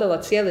 pa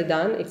hodala cijeli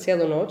dan i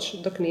cijelu noć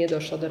dok nije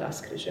došla do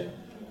raskrižja.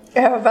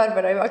 Evo,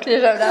 Barbara ima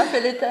književni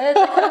afinitet.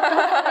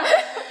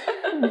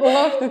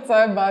 Loptica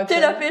je bačena. Ti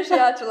napiši,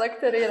 ja ću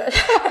lektorirati.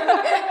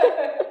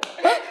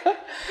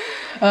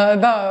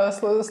 Da,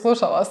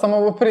 slušala sam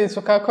ovu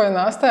priču kako je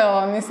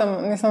nastajala,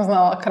 nisam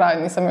znala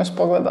kraj, nisam još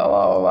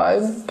pogledala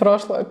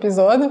prošlu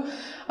epizodu.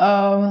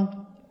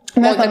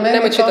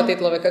 Nemoj čitati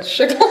titlove kad ćeš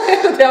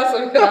gledati, ja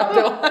sam ih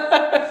radila.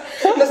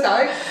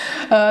 Nastavi.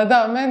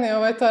 Da, meni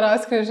to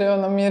raskrižje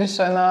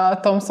miriše na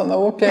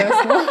Thompsonovu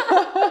pjesmu.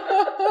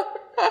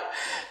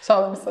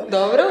 Šalim se.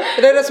 Dobro.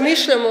 Ne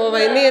razmišljam,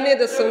 nije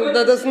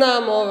da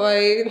znam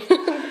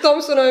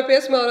Thompsonove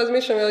pjesme, ali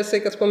razmišljam je li se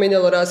ikad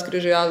spominjalo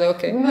raskrižje, ali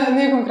okej. Ne,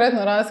 nije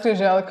konkretno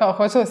raskrižje, ali kao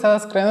hoće li sada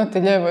skrenuti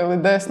lijevo ili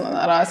desno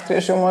na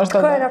raskrižju, možda.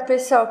 Tko je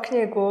napisao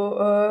knjigu?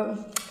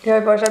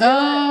 Joj Bože.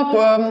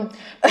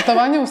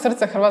 Putovanje u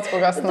srce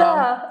hrvatskoga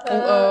sna.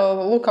 Da.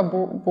 Luka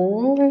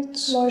Bulić.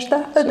 Možda.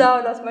 Da,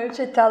 onda smo ju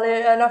čitali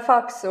na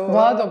faksu.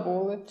 Vlado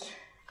Bulić.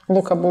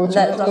 Luka Bulić.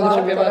 Ne znam,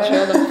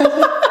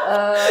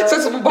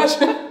 sad smo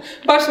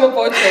baš smo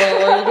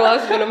počeli u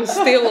glazbenom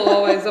stilu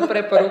za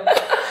preporuku.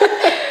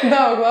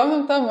 Da,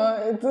 uglavnom tamo,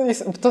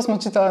 to smo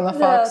čitali na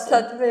faksu. Da,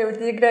 sad mi u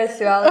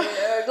digresiju, ali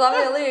glavni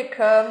lik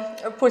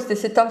pusti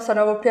si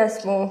Thompsonovu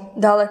pjesmu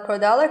daleko,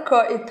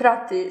 daleko i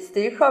prati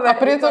stihove. A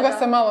prije toga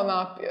se malo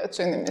napije,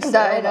 čini mi se.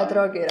 Da, i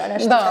nadrogira,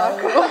 nešto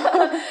tako.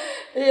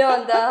 I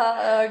onda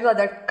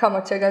gleda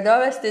kamo će ga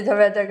dovesti i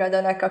dovede ga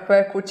do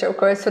nekakve kuće u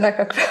kojoj su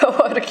nekakve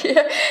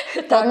orgije.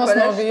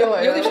 Odnosno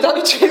vile. Ljudi, šta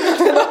bi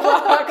čitali na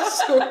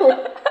faksu?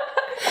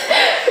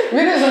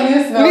 Vidiš da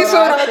nije sve Nisu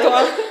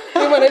vratila.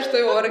 Ima nešto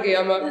i u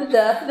orgijama.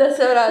 Da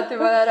se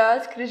vratimo na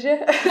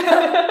raskrižje.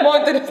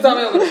 Molim te ne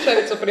stavio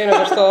rečenicu prije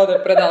nego što ode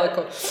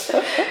predaleko.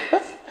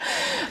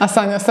 A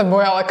Sanja se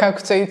bojala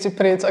kako će ići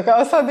priča.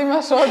 Kao sad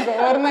imaš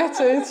odgovor,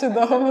 neće ići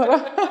dobro.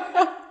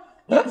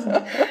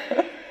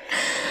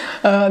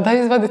 Da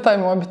izvadi taj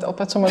mobitel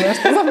pa ćemo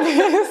nešto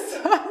zapisati.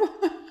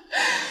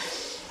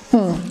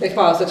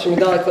 Hvala, sad će mi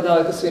daleko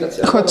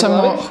svirati.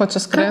 Hoće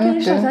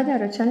skrenuti. Kako je išla zadnja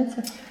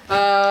rečenica?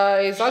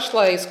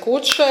 Izašla je iz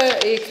kuće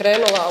i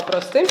krenula,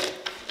 oprosti.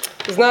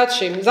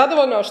 Znači,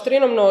 zadovoljna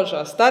oštrinom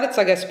noža,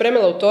 starica ga je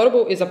spremila u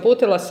torbu i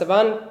zaputila se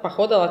van, pa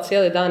hodala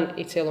cijeli dan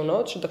i cijelu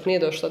noć, dok nije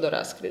došla do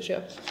raskrižja.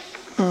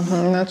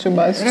 Znači,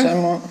 ubacit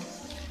ćemo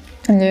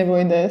lijevo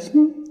i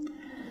desno.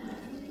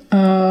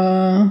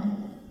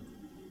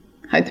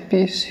 Hajde,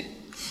 piši.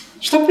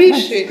 Što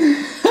piši?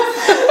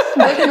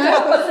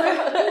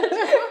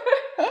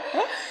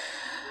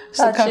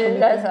 Znači,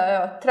 ne znam,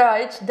 evo, treba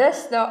ići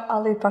desno,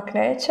 ali ipak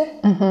neće.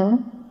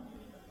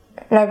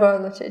 Nego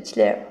odluči ići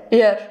lijevo.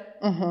 Jer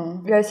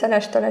joj se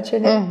nešto ne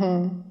čini.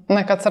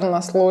 Neka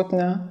crna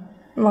slutnja.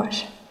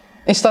 Može.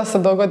 I šta se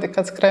dogodi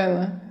kad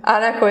skrene? A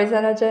neko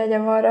iznenađenje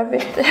mora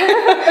biti.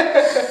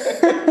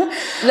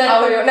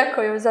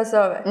 Neko ju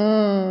zazove.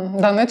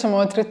 Da, nećemo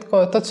otkriti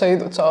ko, to će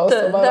iduća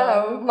osoba.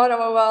 Da,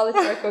 moramo uvaliti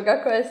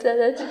nekoga ko je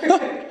sljedeći.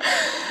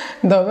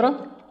 Dobro.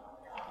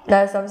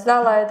 Ne znam,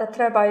 znala je da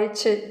treba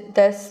ići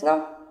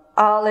desno,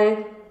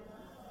 ali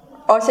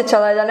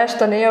osjećala je da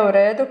nešto nije u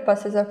redu, pa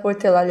se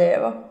zaputila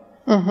lijevo.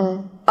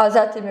 A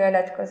zatim ju je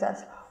netko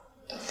zazvao.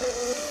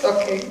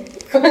 Ok.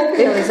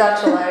 Ili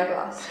začula je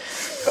glas.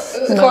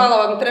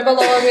 Hvala vam, trebalo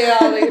vam je,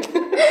 ali...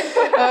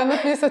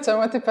 Napisat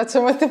ćemo ti, pa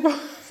ćemo ti...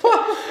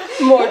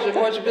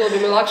 Može, bilo bi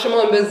mi lakše,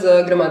 molim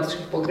bez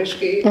gramatičkih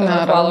pogreški.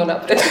 Hvala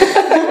naprijed.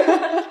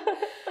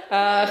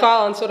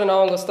 Hvala vam, cure, na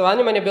ovom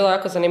gostovanju. Meni je bilo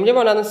jako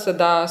zanimljivo. Nadam se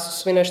da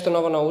su svi nešto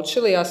novo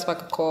naučili. Ja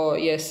svakako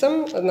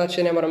jesam.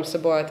 Znači, ne moram se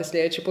bojati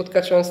sljedeći put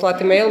kad ću vam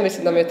slati mail.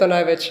 Mislim da mi je to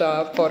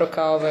najveća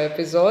poruka ove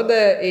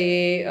epizode.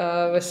 I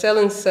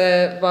veselim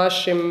se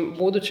vašim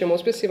budućim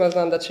uspjesima.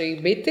 Znam da će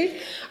ih biti.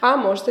 A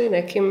možda i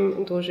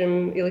nekim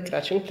dužim ili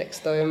kraćim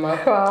tekstovima.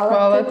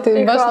 Hvala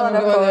ti. Baš hvala nam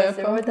je bilo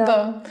lijepo.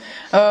 Da.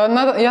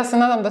 Ja se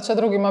nadam da će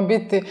drugima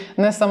biti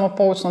ne samo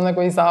poučno,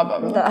 nego i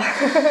zabavno. Da.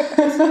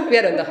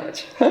 Vjerujem da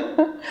hoće.